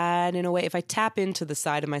bad in a way. If I tap into the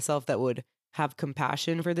side of myself that would have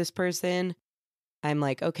compassion for this person, I'm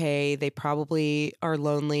like, okay, they probably are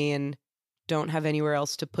lonely and don't have anywhere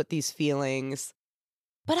else to put these feelings.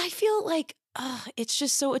 But I feel like it's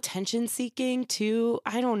just so attention seeking too.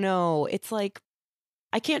 I don't know. It's like,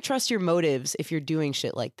 I can't trust your motives if you're doing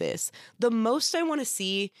shit like this. The most I want to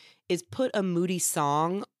see is put a moody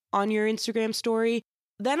song on your Instagram story.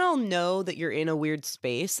 Then I'll know that you're in a weird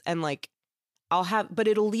space and like, but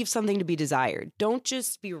it'll leave something to be desired. Don't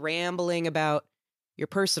just be rambling about your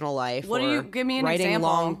personal life. Give me an writing example.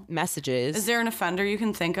 Long messages. Is there an offender you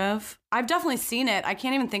can think of? I've definitely seen it. I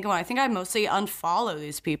can't even think of one. I think I mostly unfollow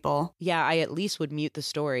these people. Yeah, I at least would mute the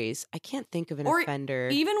stories. I can't think of an offender.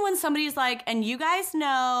 Even when somebody's like, and you guys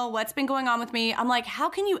know what's been going on with me, I'm like, how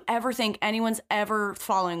can you ever think anyone's ever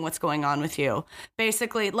following what's going on with you?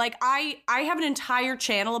 Basically, like I have an entire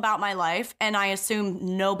channel about my life and I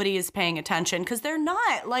assume nobody is paying attention because they're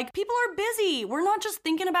not. Like, people are busy. We're not just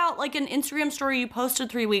thinking about like an Instagram story you posted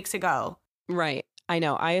 3 weeks ago. Right. I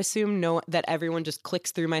know. I assume that everyone just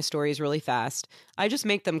clicks through my stories really fast. I just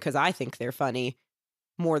make them because I think they're funny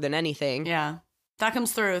more than anything. Yeah. That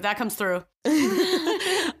comes through.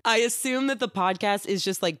 I assume that the podcast is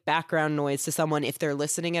just like background noise to someone if they're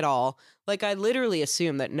listening at all. Like, I literally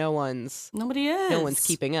assume that nobody is. No one's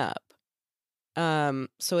keeping up.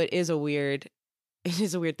 So it is a weird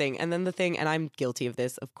thing. And then the thing, and I'm guilty of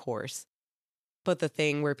this, of course. But the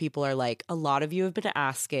thing where people are like, a lot of you have been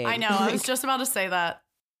asking. I know. I was just about to say that.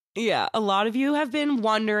 Yeah. A lot of you have been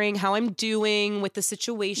wondering how I'm doing with the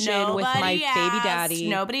situation with my baby daddy.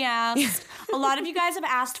 Nobody asked. A lot of you guys have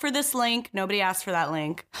asked for this link. Nobody asked for that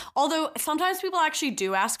link. Although sometimes people actually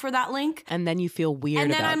do ask for that link. And then you feel weird about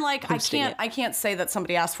And then I'm like, I can't say that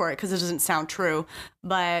somebody asked for it because it doesn't sound true.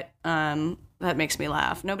 But that makes me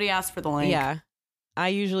laugh. Nobody asked for the link. Yeah. I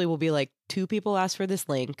usually will be like, 2 people asked for this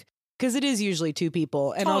link. Because it is usually 2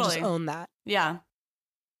 people, and I'll just own that. Yeah.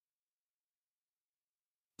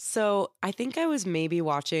 So I think I was maybe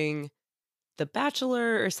watching The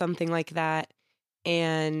Bachelor or something like that,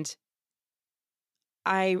 and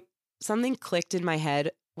something clicked in my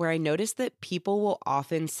head where I noticed that people will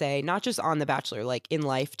often say, not just on The Bachelor, like in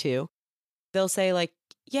life too, they'll say like,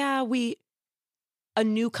 yeah, a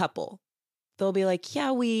new couple. They'll be like,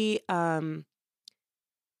 yeah, we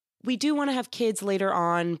do want to have kids later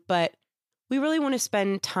on, but we really want to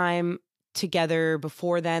spend time together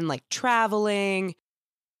before then, like traveling.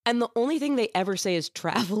 And the only thing they ever say is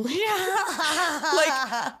traveling. Yeah.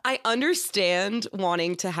 Like, I understand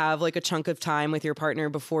wanting to have like a chunk of time with your partner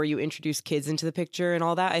before you introduce kids into the picture and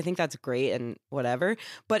all that. I think that's great and whatever.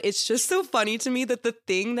 But it's just so funny to me that the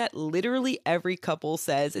thing that literally every couple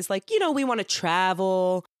says is like, we want to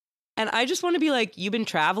travel. And I just want to be like, you've been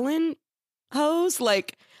traveling, hoes?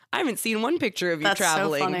 Like, I haven't seen one picture of you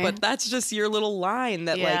traveling, but that's just your little line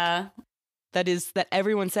that that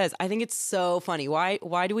everyone says. I think it's so funny.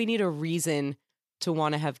 Why do we need a reason to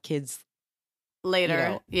want to have kids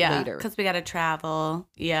later? Later. Because we got to travel.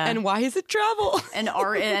 Yeah. And why is it travel? and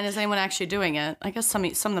is anyone actually doing it? I guess some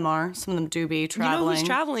of them are. Some of them do be traveling. Who's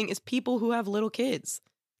traveling is people who have little kids.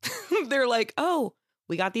 They're like, oh,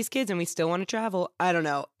 we got these kids and we still want to travel. I don't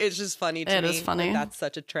know. It's just funny to me. It is funny. That's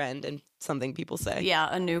such a trend and something people say. Yeah,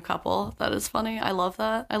 a new couple. That is funny. I love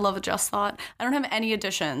that. I love a just thought. I don't have any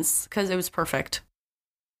additions because it was perfect.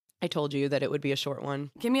 I told you that it would be a short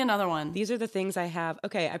one. Give me another one. These are the things I have.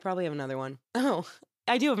 Okay, I probably have another one. Oh,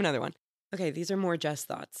 I do have another one. Okay, these are more just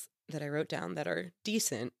thoughts that I wrote down that are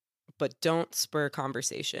decent, but don't spur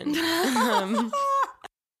conversation.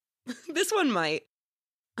 This one might.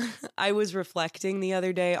 I was reflecting the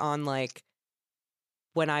other day on like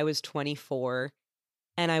when I was 24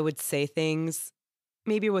 and I would say things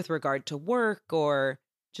maybe with regard to work or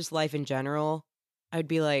just life in general. I'd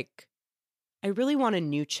be like, I really want a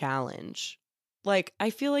new challenge. Like, I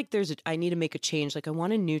feel like I need to make a change. Like, I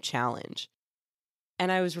want a new challenge.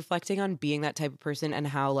 And I was reflecting on being that type of person and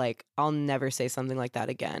how like, I'll never say something like that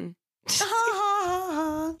again.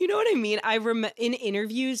 You know what I mean? In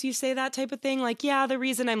interviews, you say that type of thing. Like, yeah, the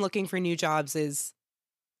reason I'm looking for new jobs is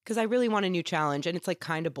because I really want a new challenge. And it's like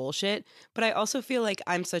kind of bullshit. But I also feel like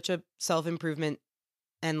I'm such a self-improvement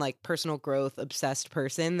and like personal growth obsessed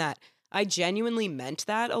person that I genuinely meant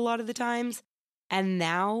that a lot of the times. And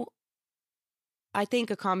now I think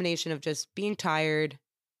a combination of just being tired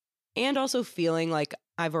and also feeling like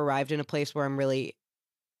I've arrived in a place where I'm really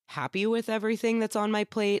happy with everything that's on my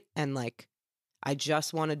plate and like I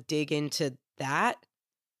just want to dig into that.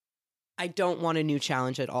 I don't want a new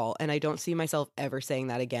challenge at all. And I don't see myself ever saying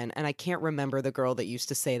that again. And I can't remember the girl that used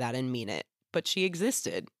to say that and mean it, but she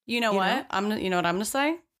existed. You know what? You know what I'm going to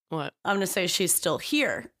say? What? I'm going to say she's still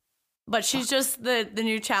here, but she's just the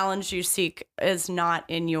new challenge you seek is not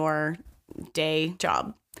in your day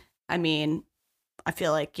job. I mean, I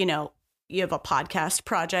feel like, you have a podcast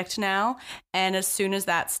project now. And as soon as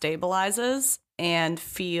that stabilizes and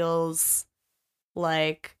feels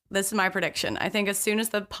like, this is my prediction. I think as soon as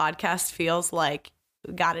the podcast feels like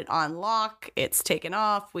we got it on lock, it's taken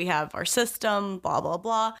off, we have our system, blah, blah,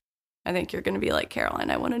 blah. I think you're going to be like,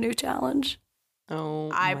 Caroline, I want a new challenge.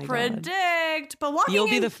 Oh, I my predict, God. but walking You'll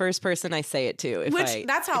be the first person I say it to.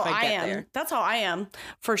 that's how I am. There. That's how I am,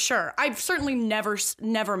 for sure. I've certainly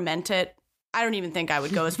never meant it. I don't even think I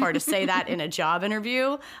would go as far to say that in a job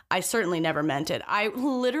interview. I certainly never meant it. I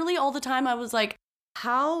literally all the time I was like,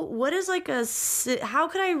 how could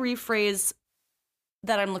I rephrase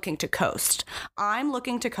that I'm looking to coast? I'm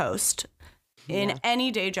looking to coast. In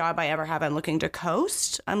any day job I ever have, I'm looking to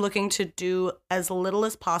coast. I'm looking to do as little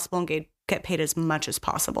as possible and get paid as much as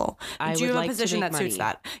possible. Do you have a position that suits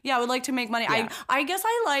that? Yeah, I would like to make money. Yeah. I guess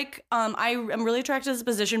I like, I am really attracted to this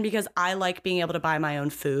position because I like being able to buy my own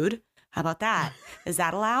food. How about that? Is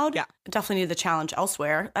that allowed? Yeah. Definitely need the challenge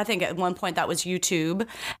elsewhere. I think at one point that was YouTube.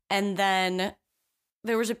 And then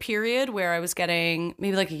there was a period where I was getting,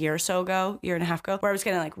 maybe like a year and a half ago, where I was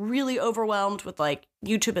getting like really overwhelmed with like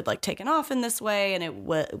YouTube had like taken off in this way. And it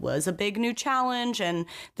was a big new challenge. And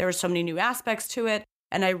there were so many new aspects to it.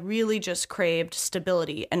 And I really just craved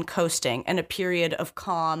stability and coasting and a period of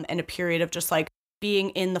calm and a period of just like being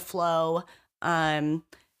in the flow, having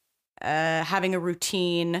a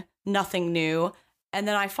routine, nothing new. And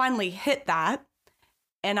then I finally hit that.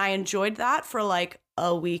 And I enjoyed that for like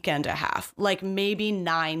a week and a half, like maybe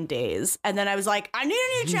 9 days. And then I was like, I need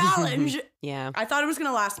a new challenge. Yeah. I thought it was going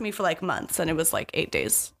to last me for like months. And it was like 8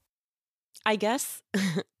 days. I guess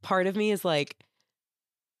part of me is like,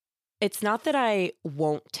 it's not that I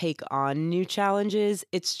won't take on new challenges.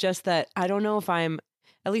 It's just that I don't know if I'm,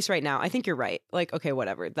 at least right now, I think you're right. Like, okay,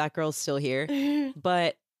 whatever. That girl's still here.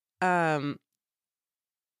 But I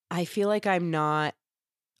feel like I'm not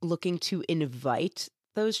looking to invite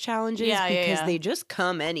those challenges because they just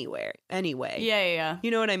come anyway. Yeah.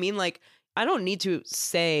 You know what I mean? Like, I don't need to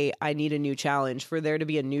say I need a new challenge for there to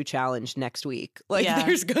be a new challenge next week. Like,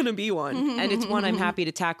 there's going to be one. And it's one I'm happy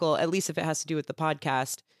to tackle, at least if it has to do with the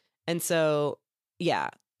podcast. And so, yeah,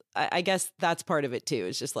 I guess that's part of it too.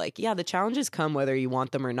 It's just like, yeah, the challenges come whether you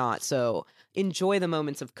want them or not. So enjoy the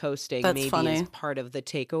moments of coasting. That's maybe funny. Is part of the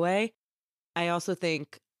takeaway. I also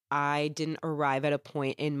think I didn't arrive at a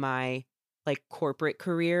point in my like corporate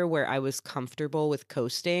career where I was comfortable with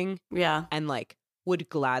coasting. Yeah. And like would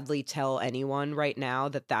gladly tell anyone right now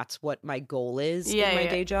that that's what my goal is in my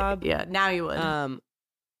day job. Yeah, now you would.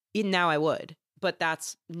 Now I would. But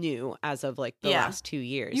that's new as of like the last 2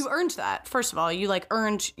 years. You earned that. First of all, you like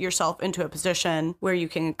earned yourself into a position where you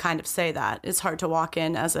can kind of say that. It's hard to walk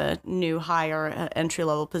in as a new higher entry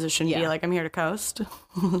level position and be like, I'm here to coast.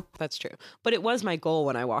 That's true. But it was my goal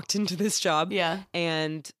when I walked into this job. Yeah.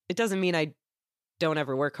 And it doesn't mean I don't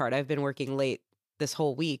ever work hard. I've been working late this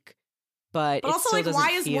whole week. But it also still like, doesn't why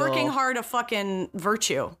is feel... working hard a fucking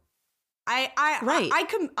virtue?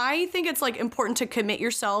 I think it's like important to commit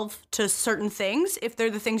yourself to certain things if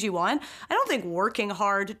they're the things you want. I don't think working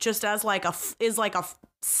hard just as like is like a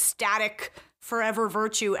static forever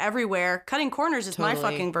virtue everywhere. Cutting corners is my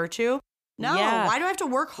fucking virtue. No, why do I have to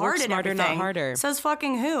work hard at smarter, everything? Not harder. Says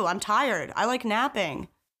fucking who? I'm tired. I like napping.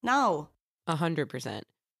 No. 100%.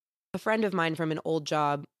 A friend of mine from an old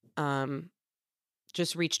job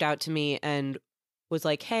just reached out to me and was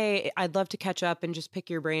like, hey, I'd love to catch up and just pick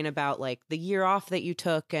your brain about like the year off that you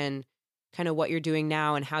took and kind of what you're doing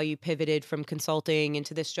now and how you pivoted from consulting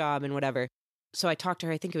into this job and whatever. So I talked to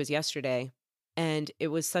her, I think it was yesterday, and it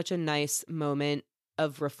was such a nice moment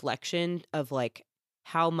of reflection of like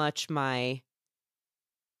how much my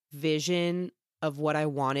vision of what I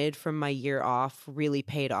wanted from my year off really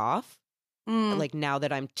paid off. Like now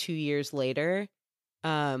that I'm 2 years later,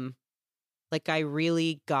 like I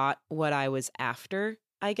really got what I was after,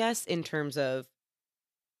 I guess, in terms of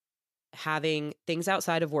having things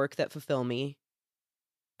outside of work that fulfill me,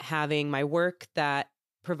 having my work that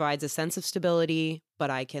provides a sense of stability, but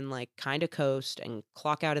I can like kind of coast and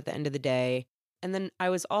clock out at the end of the day. And then I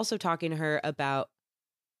was also talking to her about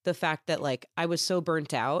the fact that like I was so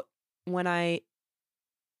burnt out when I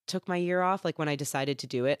took my year off, like when I decided to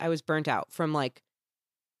do it. I was burnt out from like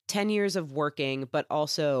 10 years of working, but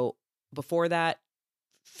also before that,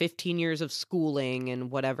 15 years of schooling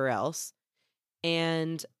and whatever else.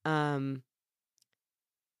 And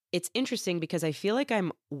it's interesting because I feel like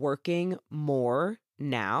I'm working more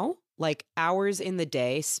now, like hours in the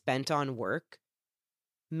day spent on work,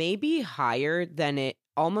 maybe higher than it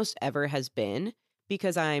almost ever has been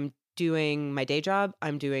because I'm doing my day job,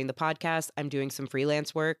 I'm doing the podcast, I'm doing some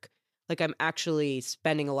freelance work. Like I'm actually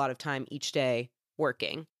spending a lot of time each day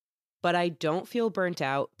working. But I don't feel burnt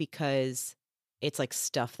out because it's like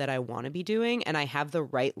stuff that I want to be doing and I have the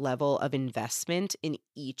right level of investment in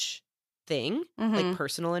each thing, like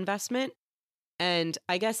personal investment. And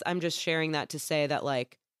I guess I'm just sharing that to say that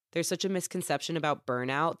like there's such a misconception about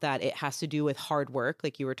burnout that it has to do with hard work,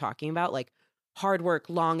 like you were talking about. Like hard work,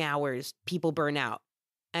 long hours, people burn out.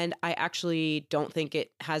 And I actually don't think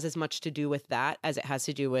it has as much to do with that as it has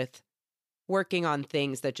to do with working on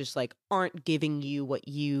things that just like aren't giving you what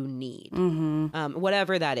you need,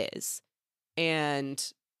 whatever that is. And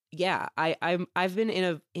yeah, I've been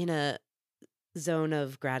in a zone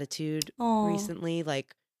of gratitude recently.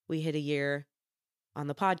 Like we hit a year on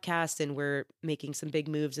the podcast and we're making some big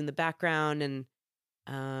moves in the background, and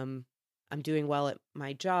I'm doing well at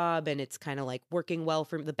my job, and it's kind of like working well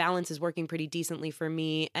for the balance is working pretty decently for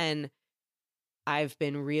me. And I've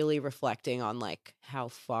been really reflecting on like how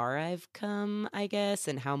far I've come, I guess,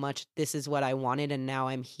 and how much this is what I wanted and now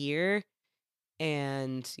I'm here.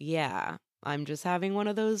 And yeah, I'm just having one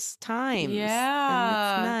of those times.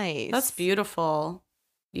 Yeah. And it's nice. That's beautiful.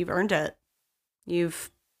 You've earned it. You've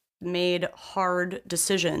made hard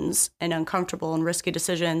decisions and uncomfortable and risky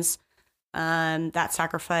decisions that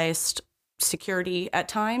sacrificed security at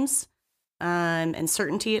times and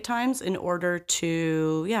certainty at times in order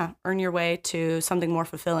to, earn your way to something more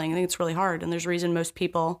fulfilling. I think it's really hard. And there's a reason most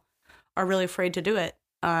people are really afraid to do it.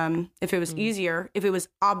 If it was easier, if it was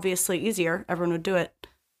obviously easier, everyone would do it.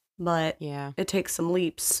 But it takes some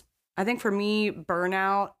leaps. I think for me,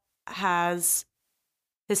 burnout has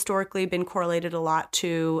historically been correlated a lot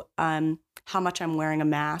to how much I'm wearing a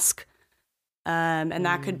mask. And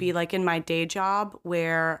that could be like in my day job,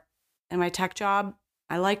 where in my tech job,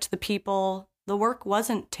 I liked the people. The work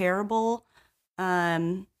wasn't terrible.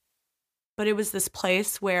 But it was this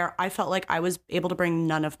place where I felt like I was able to bring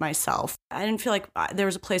none of myself. I didn't feel like there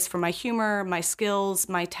was a place for my humor, my skills,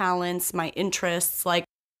 my talents, my interests, like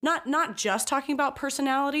not just talking about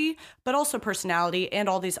personality, but also personality and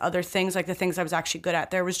all these other things, like the things I was actually good at.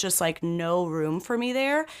 There was just like no room for me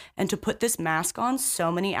there. And to put this mask on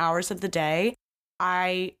so many hours of the day,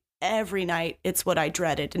 every night, it's what I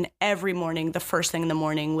dreaded. And every morning, the first thing in the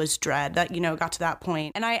morning was dread that, got to that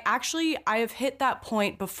point. And I have hit that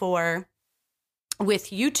point before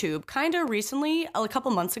with YouTube kind of recently, a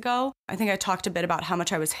couple months ago. I think I talked a bit about how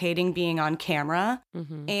much I was hating being on camera.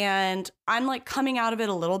 And I'm like coming out of it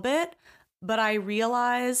a little bit, but I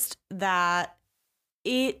realized that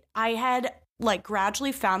I had like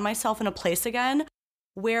gradually found myself in a place again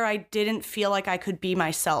where I didn't feel like I could be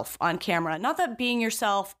myself on camera. Not that being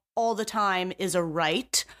yourself all the time is a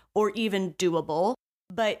right or even doable,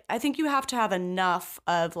 but I think you have to have enough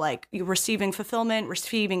of like you receiving fulfillment,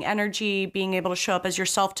 receiving energy, being able to show up as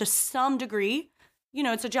yourself to some degree.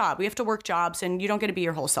 It's a job. We have to work jobs and you don't get to be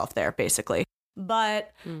your whole self there, basically.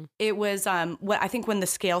 But it was I think when the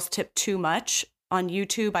scales tipped too much on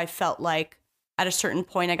YouTube, I felt like at a certain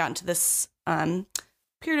point I got into this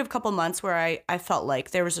period of a couple months where I felt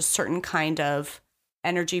like there was a certain kind of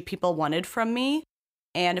energy people wanted from me.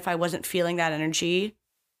 And if I wasn't feeling that energy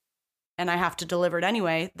and I have to deliver it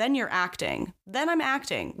anyway, then you're acting. Then I'm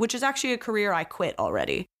acting, which is actually a career I quit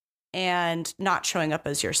already, and not showing up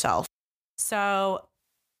as yourself. So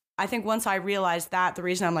I think once I realized that, the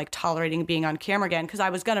reason I'm like tolerating being on camera again, because I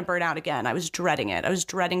was going to burn out again. I was dreading it. I was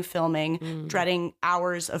dreading filming, dreading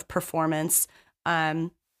hours of performance. I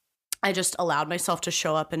just allowed myself to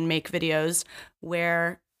show up and make videos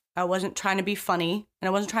where I wasn't trying to be funny and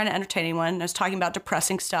I wasn't trying to entertain anyone. I was talking about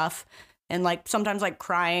depressing stuff and like sometimes like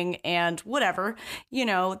crying and whatever.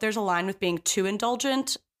 There's a line with being too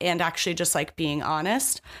indulgent and actually just like being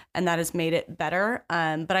honest. And that has made it better.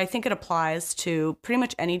 But I think it applies to pretty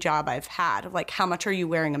much any job I've had. Like, how much are you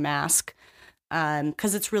wearing a mask?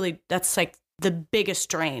 Because that's like the biggest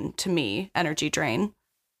drain to me, energy drain.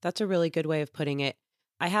 That's a really good way of putting it.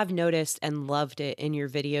 I have noticed and loved it in your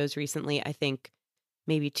videos recently. I think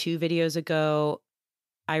maybe 2 videos ago,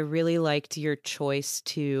 I really liked your choice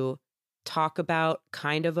to talk about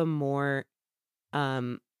kind of a more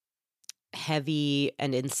heavy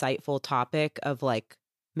and insightful topic of like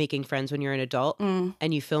making friends when you're an adult.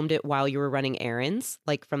 And you filmed it while you were running errands,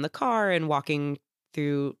 like from the car and walking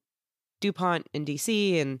through DuPont in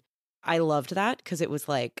DC. And I loved that because it was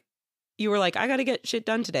like, you were like, I got to get shit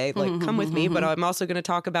done today. Like, come with me, but I'm also going to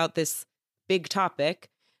talk about this big topic.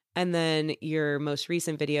 And then your most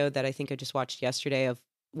recent video that I think I just watched yesterday of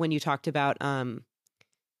when you talked about kind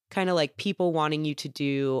of like people wanting you to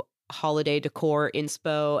do holiday decor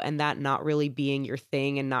inspo and that not really being your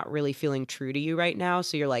thing and not really feeling true to you right now.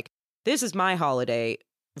 So you're like, this is my holiday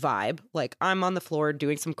vibe. Like, I'm on the floor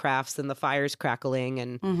doing some crafts and the fire's crackling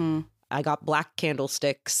and I got black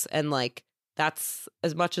candlesticks and like, that's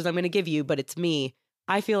as much as I'm going to give you, but it's me.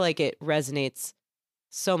 I feel like it resonates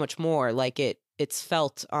so much more. Like it's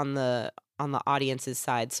felt on the audience's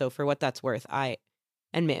side. So for what that's worth, I'm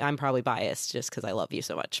probably biased just because I love you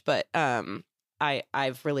so much, but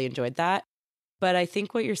I've really enjoyed that. But I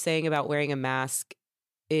think what you're saying about wearing a mask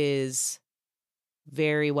is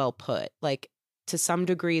very well put. Like, to some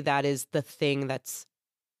degree, that is the thing that's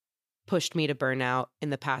pushed me to burnout in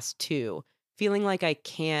the past too. Feeling like I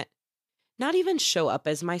can't not even show up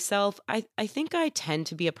as myself. I think I tend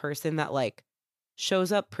to be a person that like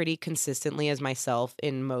shows up pretty consistently as myself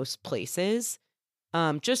in most places.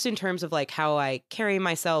 Just in terms of like how I carry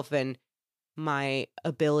myself and my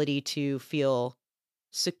ability to feel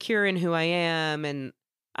secure in who I am. And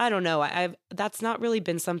I don't know, that's not really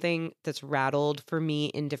been something that's rattled for me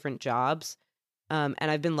in different jobs. And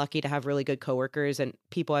I've been lucky to have really good coworkers and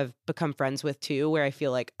people I've become friends with too, where I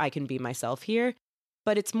feel like I can be myself here.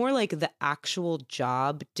 But it's more like the actual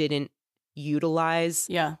job didn't utilize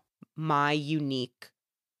my unique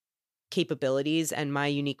capabilities and my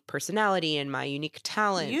unique personality and my unique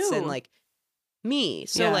talents and like me.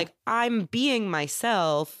 So like I'm being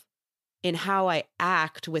myself in how I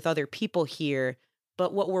act with other people here.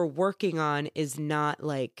 But what we're working on is not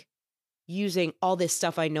like using all this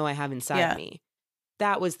stuff I know I have inside me.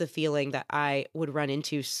 That was the feeling that I would run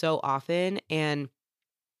into so often. And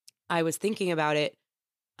I was thinking about it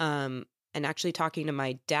and actually talking to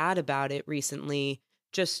my dad about it recently,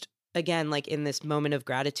 just again, like in this moment of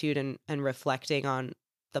gratitude and reflecting on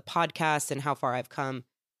the podcast and how far I've come.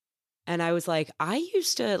 And I was like, I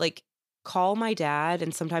used to like call my dad,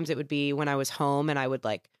 and sometimes it would be when I was home and I would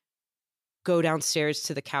like go downstairs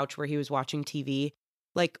to the couch where he was watching TV,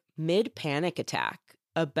 like mid panic attack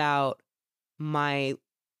about my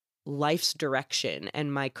life's direction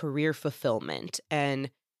and my career fulfillment. And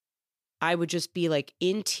I would just be like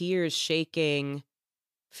in tears, shaking,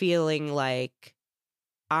 feeling like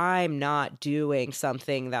I'm not doing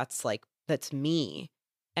something that's me.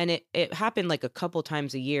 And it happened like a couple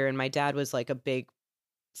times a year. And my dad was like a big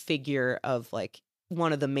figure of like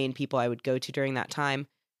one of the main people I would go to during that time,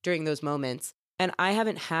 during those moments. And I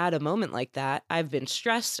haven't had a moment like that. I've been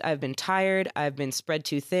stressed. I've been tired. I've been spread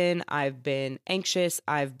too thin. I've been anxious.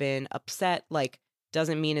 I've been upset. Like,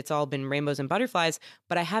 doesn't mean it's all been rainbows and butterflies,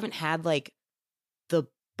 but I haven't had like the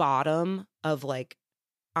bottom of like,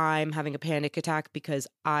 I'm having a panic attack because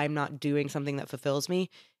I'm not doing something that fulfills me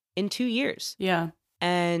in 2 years. Yeah.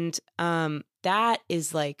 And that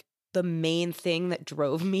is like the main thing that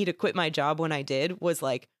drove me to quit my job when I did, was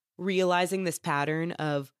like realizing this pattern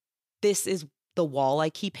of this is the wall I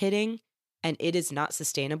keep hitting and it is not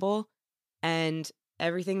sustainable. And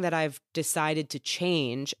everything that I've decided to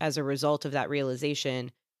change as a result of that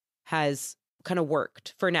realization has kind of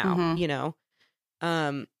worked for now, you know?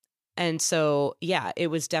 And so, yeah, it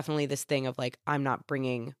was definitely this thing of like, I'm not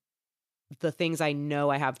bringing the things I know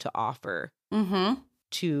I have to offer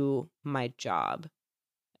to my job.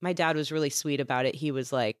 My dad was really sweet about it. He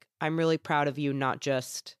was like, I'm really proud of you, not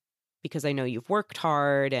just because I know you've worked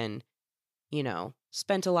hard and, you know,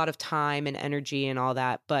 spent a lot of time and energy and all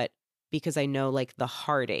that, but because I know like the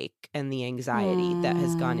heartache and the anxiety that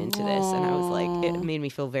has gone into this. And I was like, it made me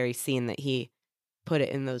feel very seen that he put it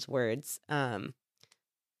in those words. I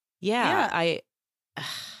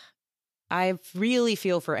really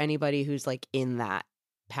feel for anybody who's like in that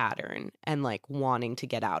pattern and like wanting to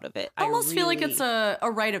get out of it. I almost feel like it's a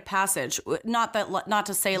rite of passage. Not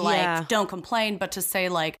to say like don't complain, but to say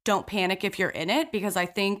like don't panic if you're in it, because I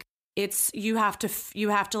think it's you have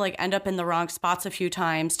to like end up in the wrong spots a few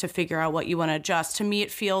times to figure out what you want to adjust. To me, it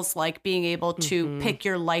feels like being able to pick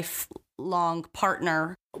your lifelong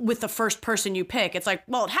partner with the first person you pick. It's like,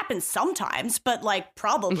 well, it happens sometimes, but like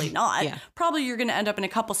probably not. Probably you're going to end up in a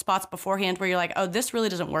couple spots beforehand where you're like, oh, this really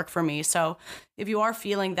doesn't work for me. So if you are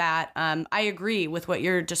feeling that, I agree with what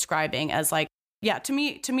you're describing as like, yeah, to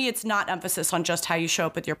me, it's not emphasis on just how you show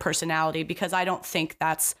up with your personality, because I don't think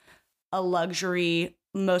that's a luxury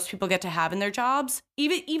most people get to have in their jobs.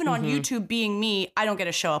 Even on YouTube, being me, I don't get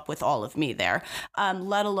to show up with all of me there,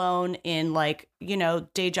 let alone in like, you know,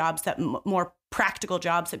 day jobs that more practical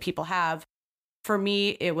jobs that people have. For me,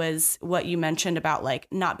 it was what you mentioned about like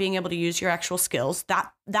not being able to use your actual skills.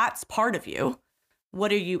 That's part of you.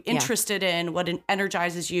 What are you interested in? What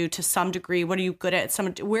energizes you to some degree? What are you good at?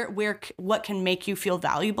 What can make you feel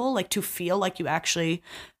valuable? Like to feel like you actually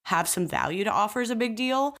have some value to offer is a big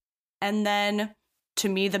deal. And then to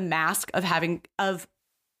me, the mask of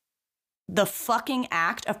the fucking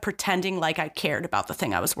act of pretending like I cared about the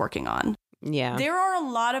thing I was working on. Yeah. There are a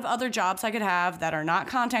lot of other jobs I could have that are not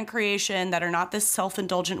content creation, that are not this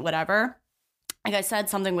self-indulgent whatever. Like I said,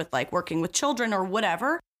 something with like working with children or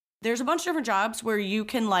whatever. There's a bunch of different jobs where you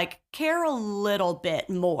can like care a little bit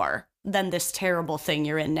more than this terrible thing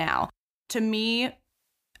you're in now. To me,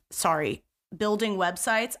 building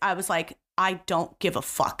websites, I was like, I don't give a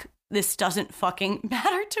fuck. This doesn't fucking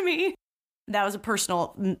matter to me. That was a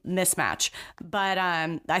personal mismatch. But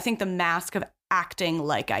I think the mask of acting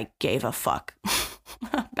like I gave a fuck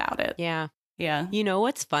about it. Yeah. Yeah. You know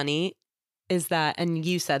what's funny is that, and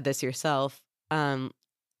you said this yourself,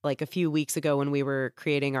 like a few weeks ago when we were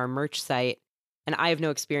creating our merch site, and I have no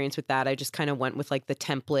experience with that. I just kind of went with like the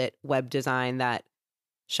template web design that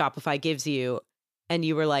Shopify gives you. And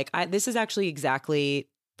you were like, this is actually exactly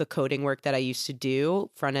the coding work that I used to do,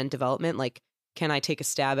 front end development. Like, can I take a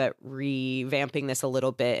stab at revamping this a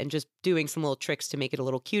little bit and just doing some little tricks to make it a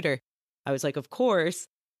little cuter? I was like, of course.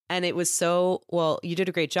 And it was so, well, you did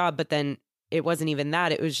a great job, but then it wasn't even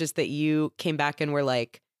that. It was just that you came back and were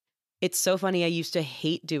like, it's so funny. I used to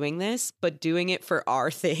hate doing this, but doing it for our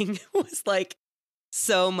thing was like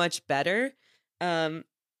so much better.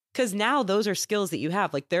 Because now those are skills that you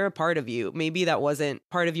have. Like, they're a part of you. Maybe that wasn't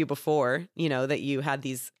part of you before, you know, that you had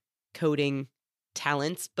these coding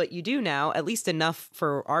talents, but you do now, at least enough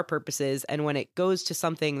for our purposes. And when it goes to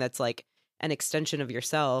something that's like an extension of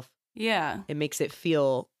yourself, yeah, it makes it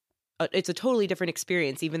feel, it's a totally different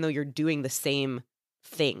experience, even though you're doing the same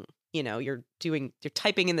thing. You know, you're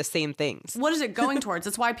typing in the same things. What is it going towards?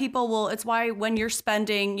 It's why when you're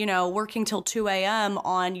spending, you know, working till 2 a.m.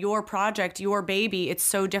 on your project, your baby, it's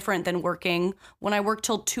so different than when I work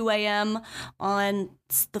till 2 a.m. on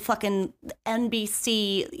the fucking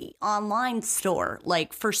NBC online store,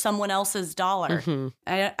 like for someone else's dollar. Mm-hmm.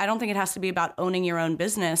 I don't think it has to be about owning your own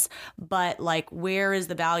business, but like, where is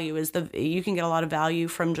the value? You can get a lot of value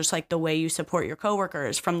from just like the way you support your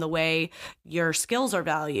coworkers, from the way your skills are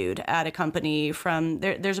valued at a company, from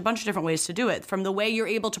there's a bunch of different ways to do it, from the way you're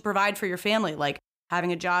able to provide for your family, like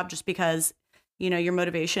having a job just because, you know, your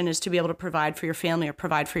motivation is to be able to provide for your family or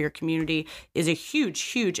provide for your community is a huge,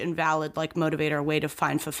 huge and valid like motivator, way to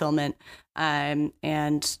find fulfillment. And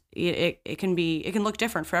it can look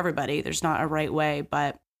different for everybody. There's not a right way,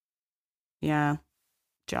 but yeah,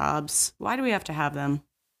 jobs. Why do we have to have them?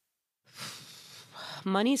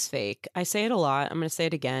 Money's fake. I say it a lot. I'm going to say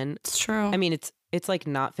it again. It's true. I mean, it's like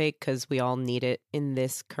not fake because we all need it in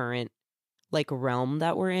this current like realm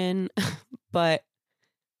that we're in, but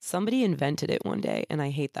somebody invented it one day, and I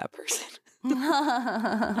hate that person.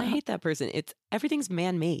 I hate that person. Everything's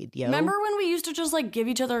man-made, yo. Remember when we used to just like give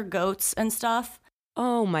each other goats and stuff?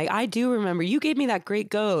 Oh my, I do remember. You gave me that great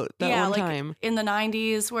goat that one time. In the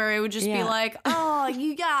 90s, where it would just be like, oh, I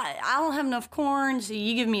don't have enough corn, so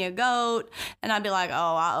you give me a goat. And I'd be like,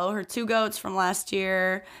 oh, I owe her 2 goats from last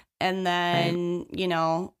year. And then, you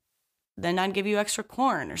know, then I'd give you extra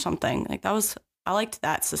corn or something. Like I liked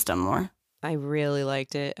that system more. I really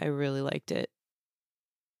liked it. I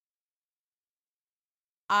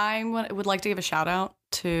would like to give a shout out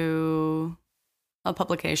to a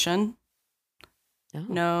publication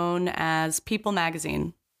known as People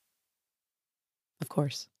Magazine. Of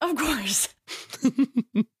course.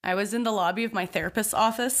 I was in the lobby of my therapist's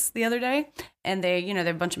office the other day, and they have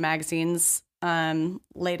a bunch of magazines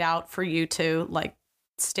laid out for you to like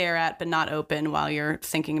stare at but not open while you're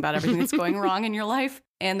thinking about everything that's going wrong in your life.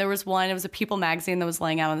 And there was one, it was a People magazine that was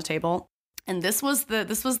laying out on the table. And this was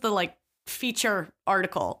the like feature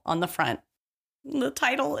article on the front. The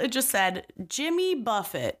title, it just said, Jimmy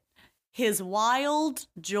Buffett, His Wild,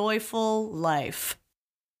 Joyful Life.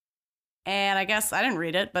 And I guess I didn't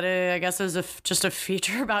read it, but I guess it was just a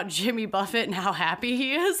feature about Jimmy Buffett and how happy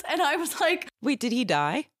he is. And I was like, wait, did he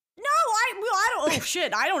die? No, I don't. Oh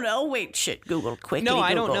shit, I don't know. Wait, shit, Google quick. No,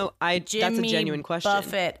 I don't know. That's a genuine question.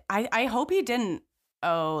 Buffett. I hope he didn't.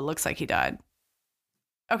 Oh, it looks like he died.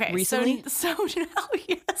 Okay, recently. So now,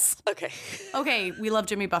 yes. Okay, we love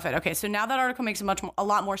Jimmy Buffett. Okay, so now that article makes a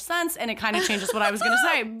lot more sense, and it kind of changes what I was going to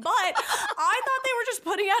say. But I thought they were just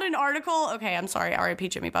putting out an article. Okay, I'm sorry, R.I.P.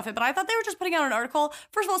 Jimmy Buffett. But I thought they were just putting out an article.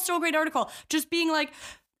 First of all, it's still a great article. Just being like,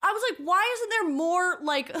 I was like, why isn't there more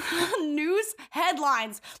like news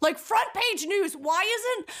headlines, like front page news? Why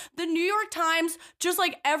isn't the New York Times just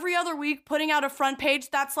like every other week putting out a front page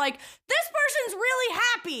that's like, this person's really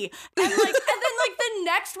happy, and then like the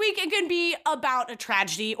next week it can be about a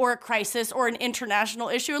tragedy or a crisis or an international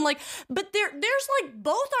issue, and like, but there's like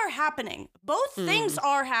both are happening, both things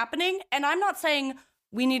are happening, and I'm not saying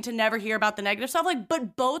we need to never hear about the negative stuff, like,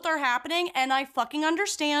 but both are happening, and I fucking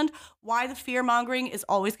understand why the fear-mongering is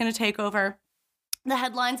always going to take over the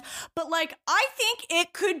headlines. But, like, I think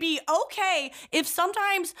it could be okay if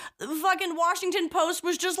sometimes the fucking Washington Post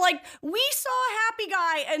was just like, we saw a happy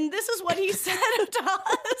guy, and this is what he said to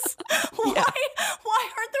us. Why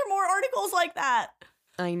aren't there more articles like that?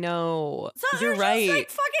 I know. So you're right.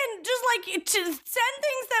 To send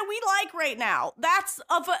things that we like right now.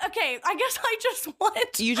 Okay. I guess I just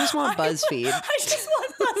want. You just want BuzzFeed. I just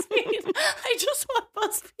want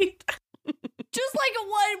BuzzFeed. Just like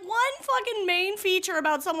one fucking main feature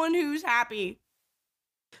about someone who's happy.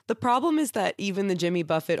 The problem is that even the Jimmy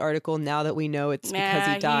Buffett article, now that we know it's because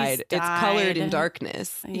he died, it's colored in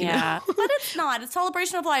darkness. Yeah, but it's not. It's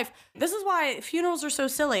celebration of life. This is why funerals are so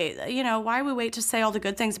silly. You know, why we wait to say all the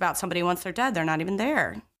good things about somebody once they're dead? They're not even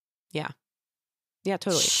there. Yeah. Yeah,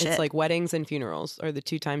 totally. Shit. It's like weddings and funerals are the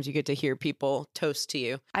two times you get to hear people toast to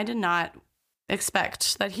you. I did not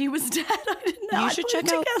expect that he was dead. I did not. You should check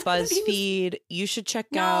out BuzzFeed. You should check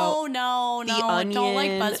out The Onion. Don't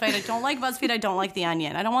like BuzzFeed. I don't like BuzzFeed. I don't like The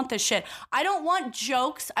Onion. I don't want this shit. I don't want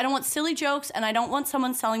jokes. I don't want silly jokes, and I don't want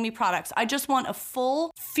someone selling me products. I just want a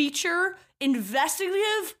full feature,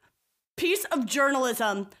 investigative piece of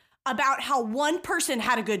journalism about how one person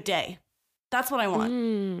had a good day. That's what I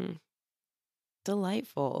want.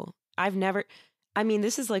 Delightful.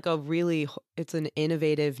 This is like it's an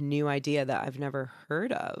innovative new idea that I've never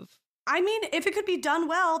heard of. I mean, if it could be done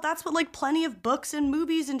well, that's what like plenty of books and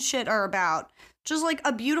movies and shit are about. Just like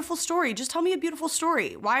a beautiful story. Just tell me a beautiful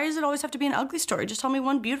story. Why does it always have to be an ugly story? Just tell me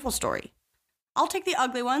one beautiful story. I'll take the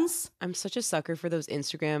ugly ones. I'm such a sucker for those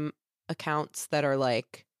Instagram accounts that are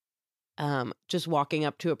like just walking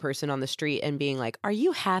up to a person on the street and being like, "Are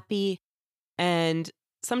you happy?" And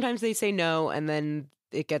sometimes they say no, and then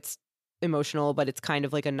it gets emotional, but it's kind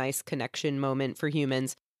of like a nice connection moment for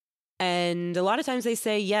humans. And a lot of times they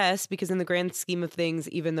say yes, because in the grand scheme of things,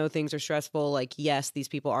 even though things are stressful, like, yes, these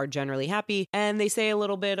people are generally happy. And they say a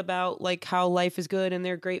little bit about like how life is good and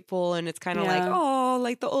they're grateful. And it's kind of like, oh,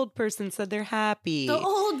 like the old person said they're happy. The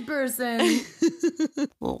old person.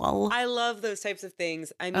 I love those types of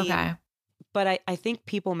things. I mean, but I think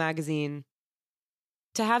People Magazine,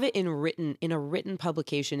 to have it in a written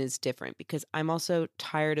publication is different, because I'm also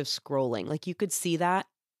tired of scrolling. Like, you could see that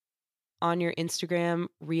on your Instagram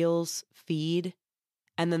Reels feed,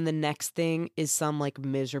 and then the next thing is some like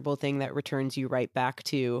miserable thing that returns you right back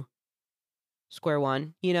to square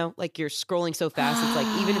one. You know, like you're scrolling so fast, it's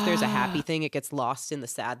like even if there's a happy thing, it gets lost in the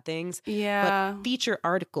sad things. Yeah. But feature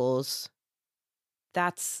articles,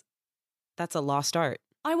 that's a lost art.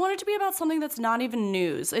 I want it to be about something that's not even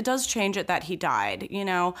news. It does change it that he died, you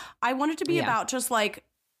know? I want it to be about just like,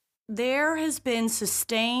 there has been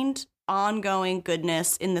sustained, ongoing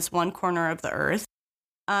goodness in this one corner of the earth.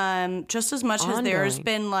 Just as much as there's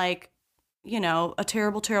been like, you know, a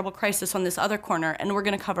terrible, terrible crisis on this other corner, and we're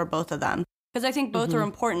going to cover both of them. Because I think both are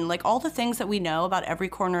important. Like, all the things that we know about every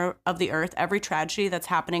corner of the earth, every tragedy that's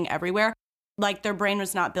happening everywhere, like, their brain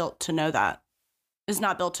was not built to know that. Is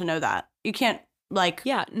not built to know that. You can't, like...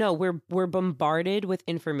 Yeah, no, we're bombarded with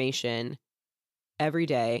information every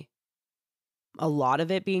day. A lot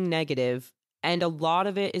of it being negative, and a lot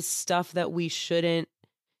of it is stuff that we shouldn't,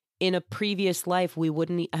 in a previous life, we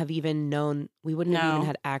wouldn't have even known, we wouldn't have even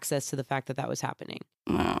had access to the fact that was happening.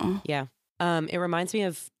 No. Yeah. It reminds me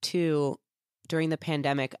of, too, during the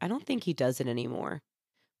pandemic, I don't think he does it anymore,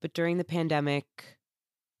 but during the pandemic,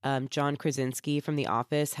 John Krasinski from The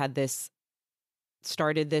Office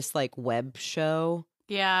started this like web show.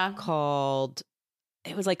 Yeah. Called,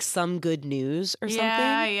 it was like Some Good News or something.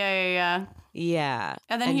 Yeah.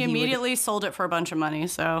 And then he immediately sold it for a bunch of money.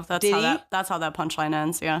 So that's how that punchline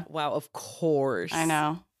ends. Yeah. Wow. Of course. I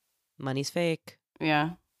know. Money's fake.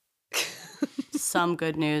 Yeah. Some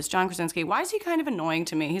Good News. John Krasinski. Why is he kind of annoying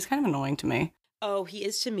to me? He's kind of annoying to me. Oh, he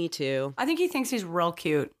is to me too. I think he thinks he's real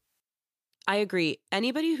cute. I agree.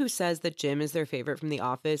 Anybody who says that Jim is their favorite from The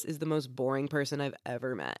Office is the most boring person I've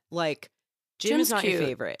ever met. Like, Jim's not cute. Your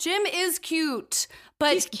favorite. Jim is cute,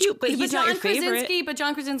 but he's cute, but he's not your favorite. But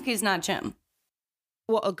John Krasinski's not Jim.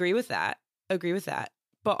 Well, agree with that.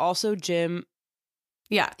 But also Jim.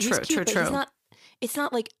 Yeah, true. It's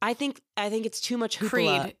not like, I think it's too much hoopla.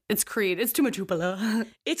 Creed. It's Creed. It's too much hoopla.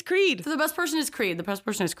 It's Creed. So the best person is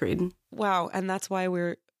Creed. Wow, and that's why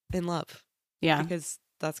we're in love. Yeah, because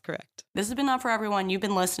that's correct. This has been Not For Everyone. You've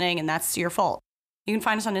been listening, and that's your fault. You can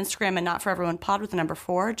find us on Instagram at Not For Everyone Pod with the number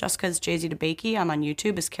 4. Jessica's Jay-Z DeBakey. I'm on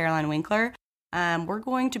YouTube as Caroline Winkler. We're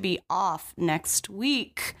going to be off next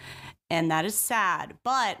week, and that is sad.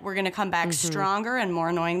 But we're going to come back stronger and more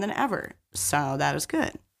annoying than ever. So that is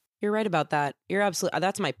good. You're right about that. You're absolutely.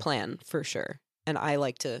 That's my plan for sure. And I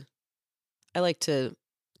like to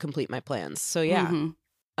complete my plans. So yeah.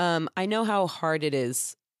 I know how hard it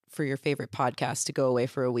is for your favorite podcast to go away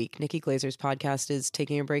for a week. Nikki Glazer's podcast is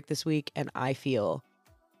taking a break this week, and I feel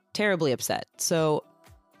terribly upset. So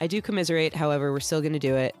I do commiserate. However, we're still going to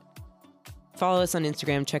do it. Follow us on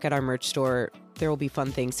Instagram. Check out our merch store. There will be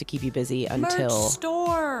fun things to keep you busy until merch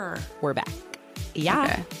store. We're back. Yeah.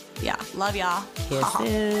 Okay. Yeah. Love y'all.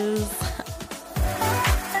 Kisses.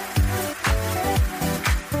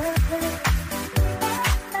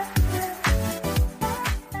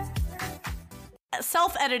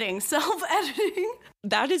 Self-editing.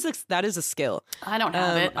 That is a skill. I don't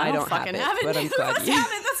have it. I don't fucking have it. But I'm glad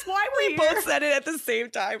That's why we both said it at the same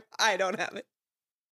time. I don't have it.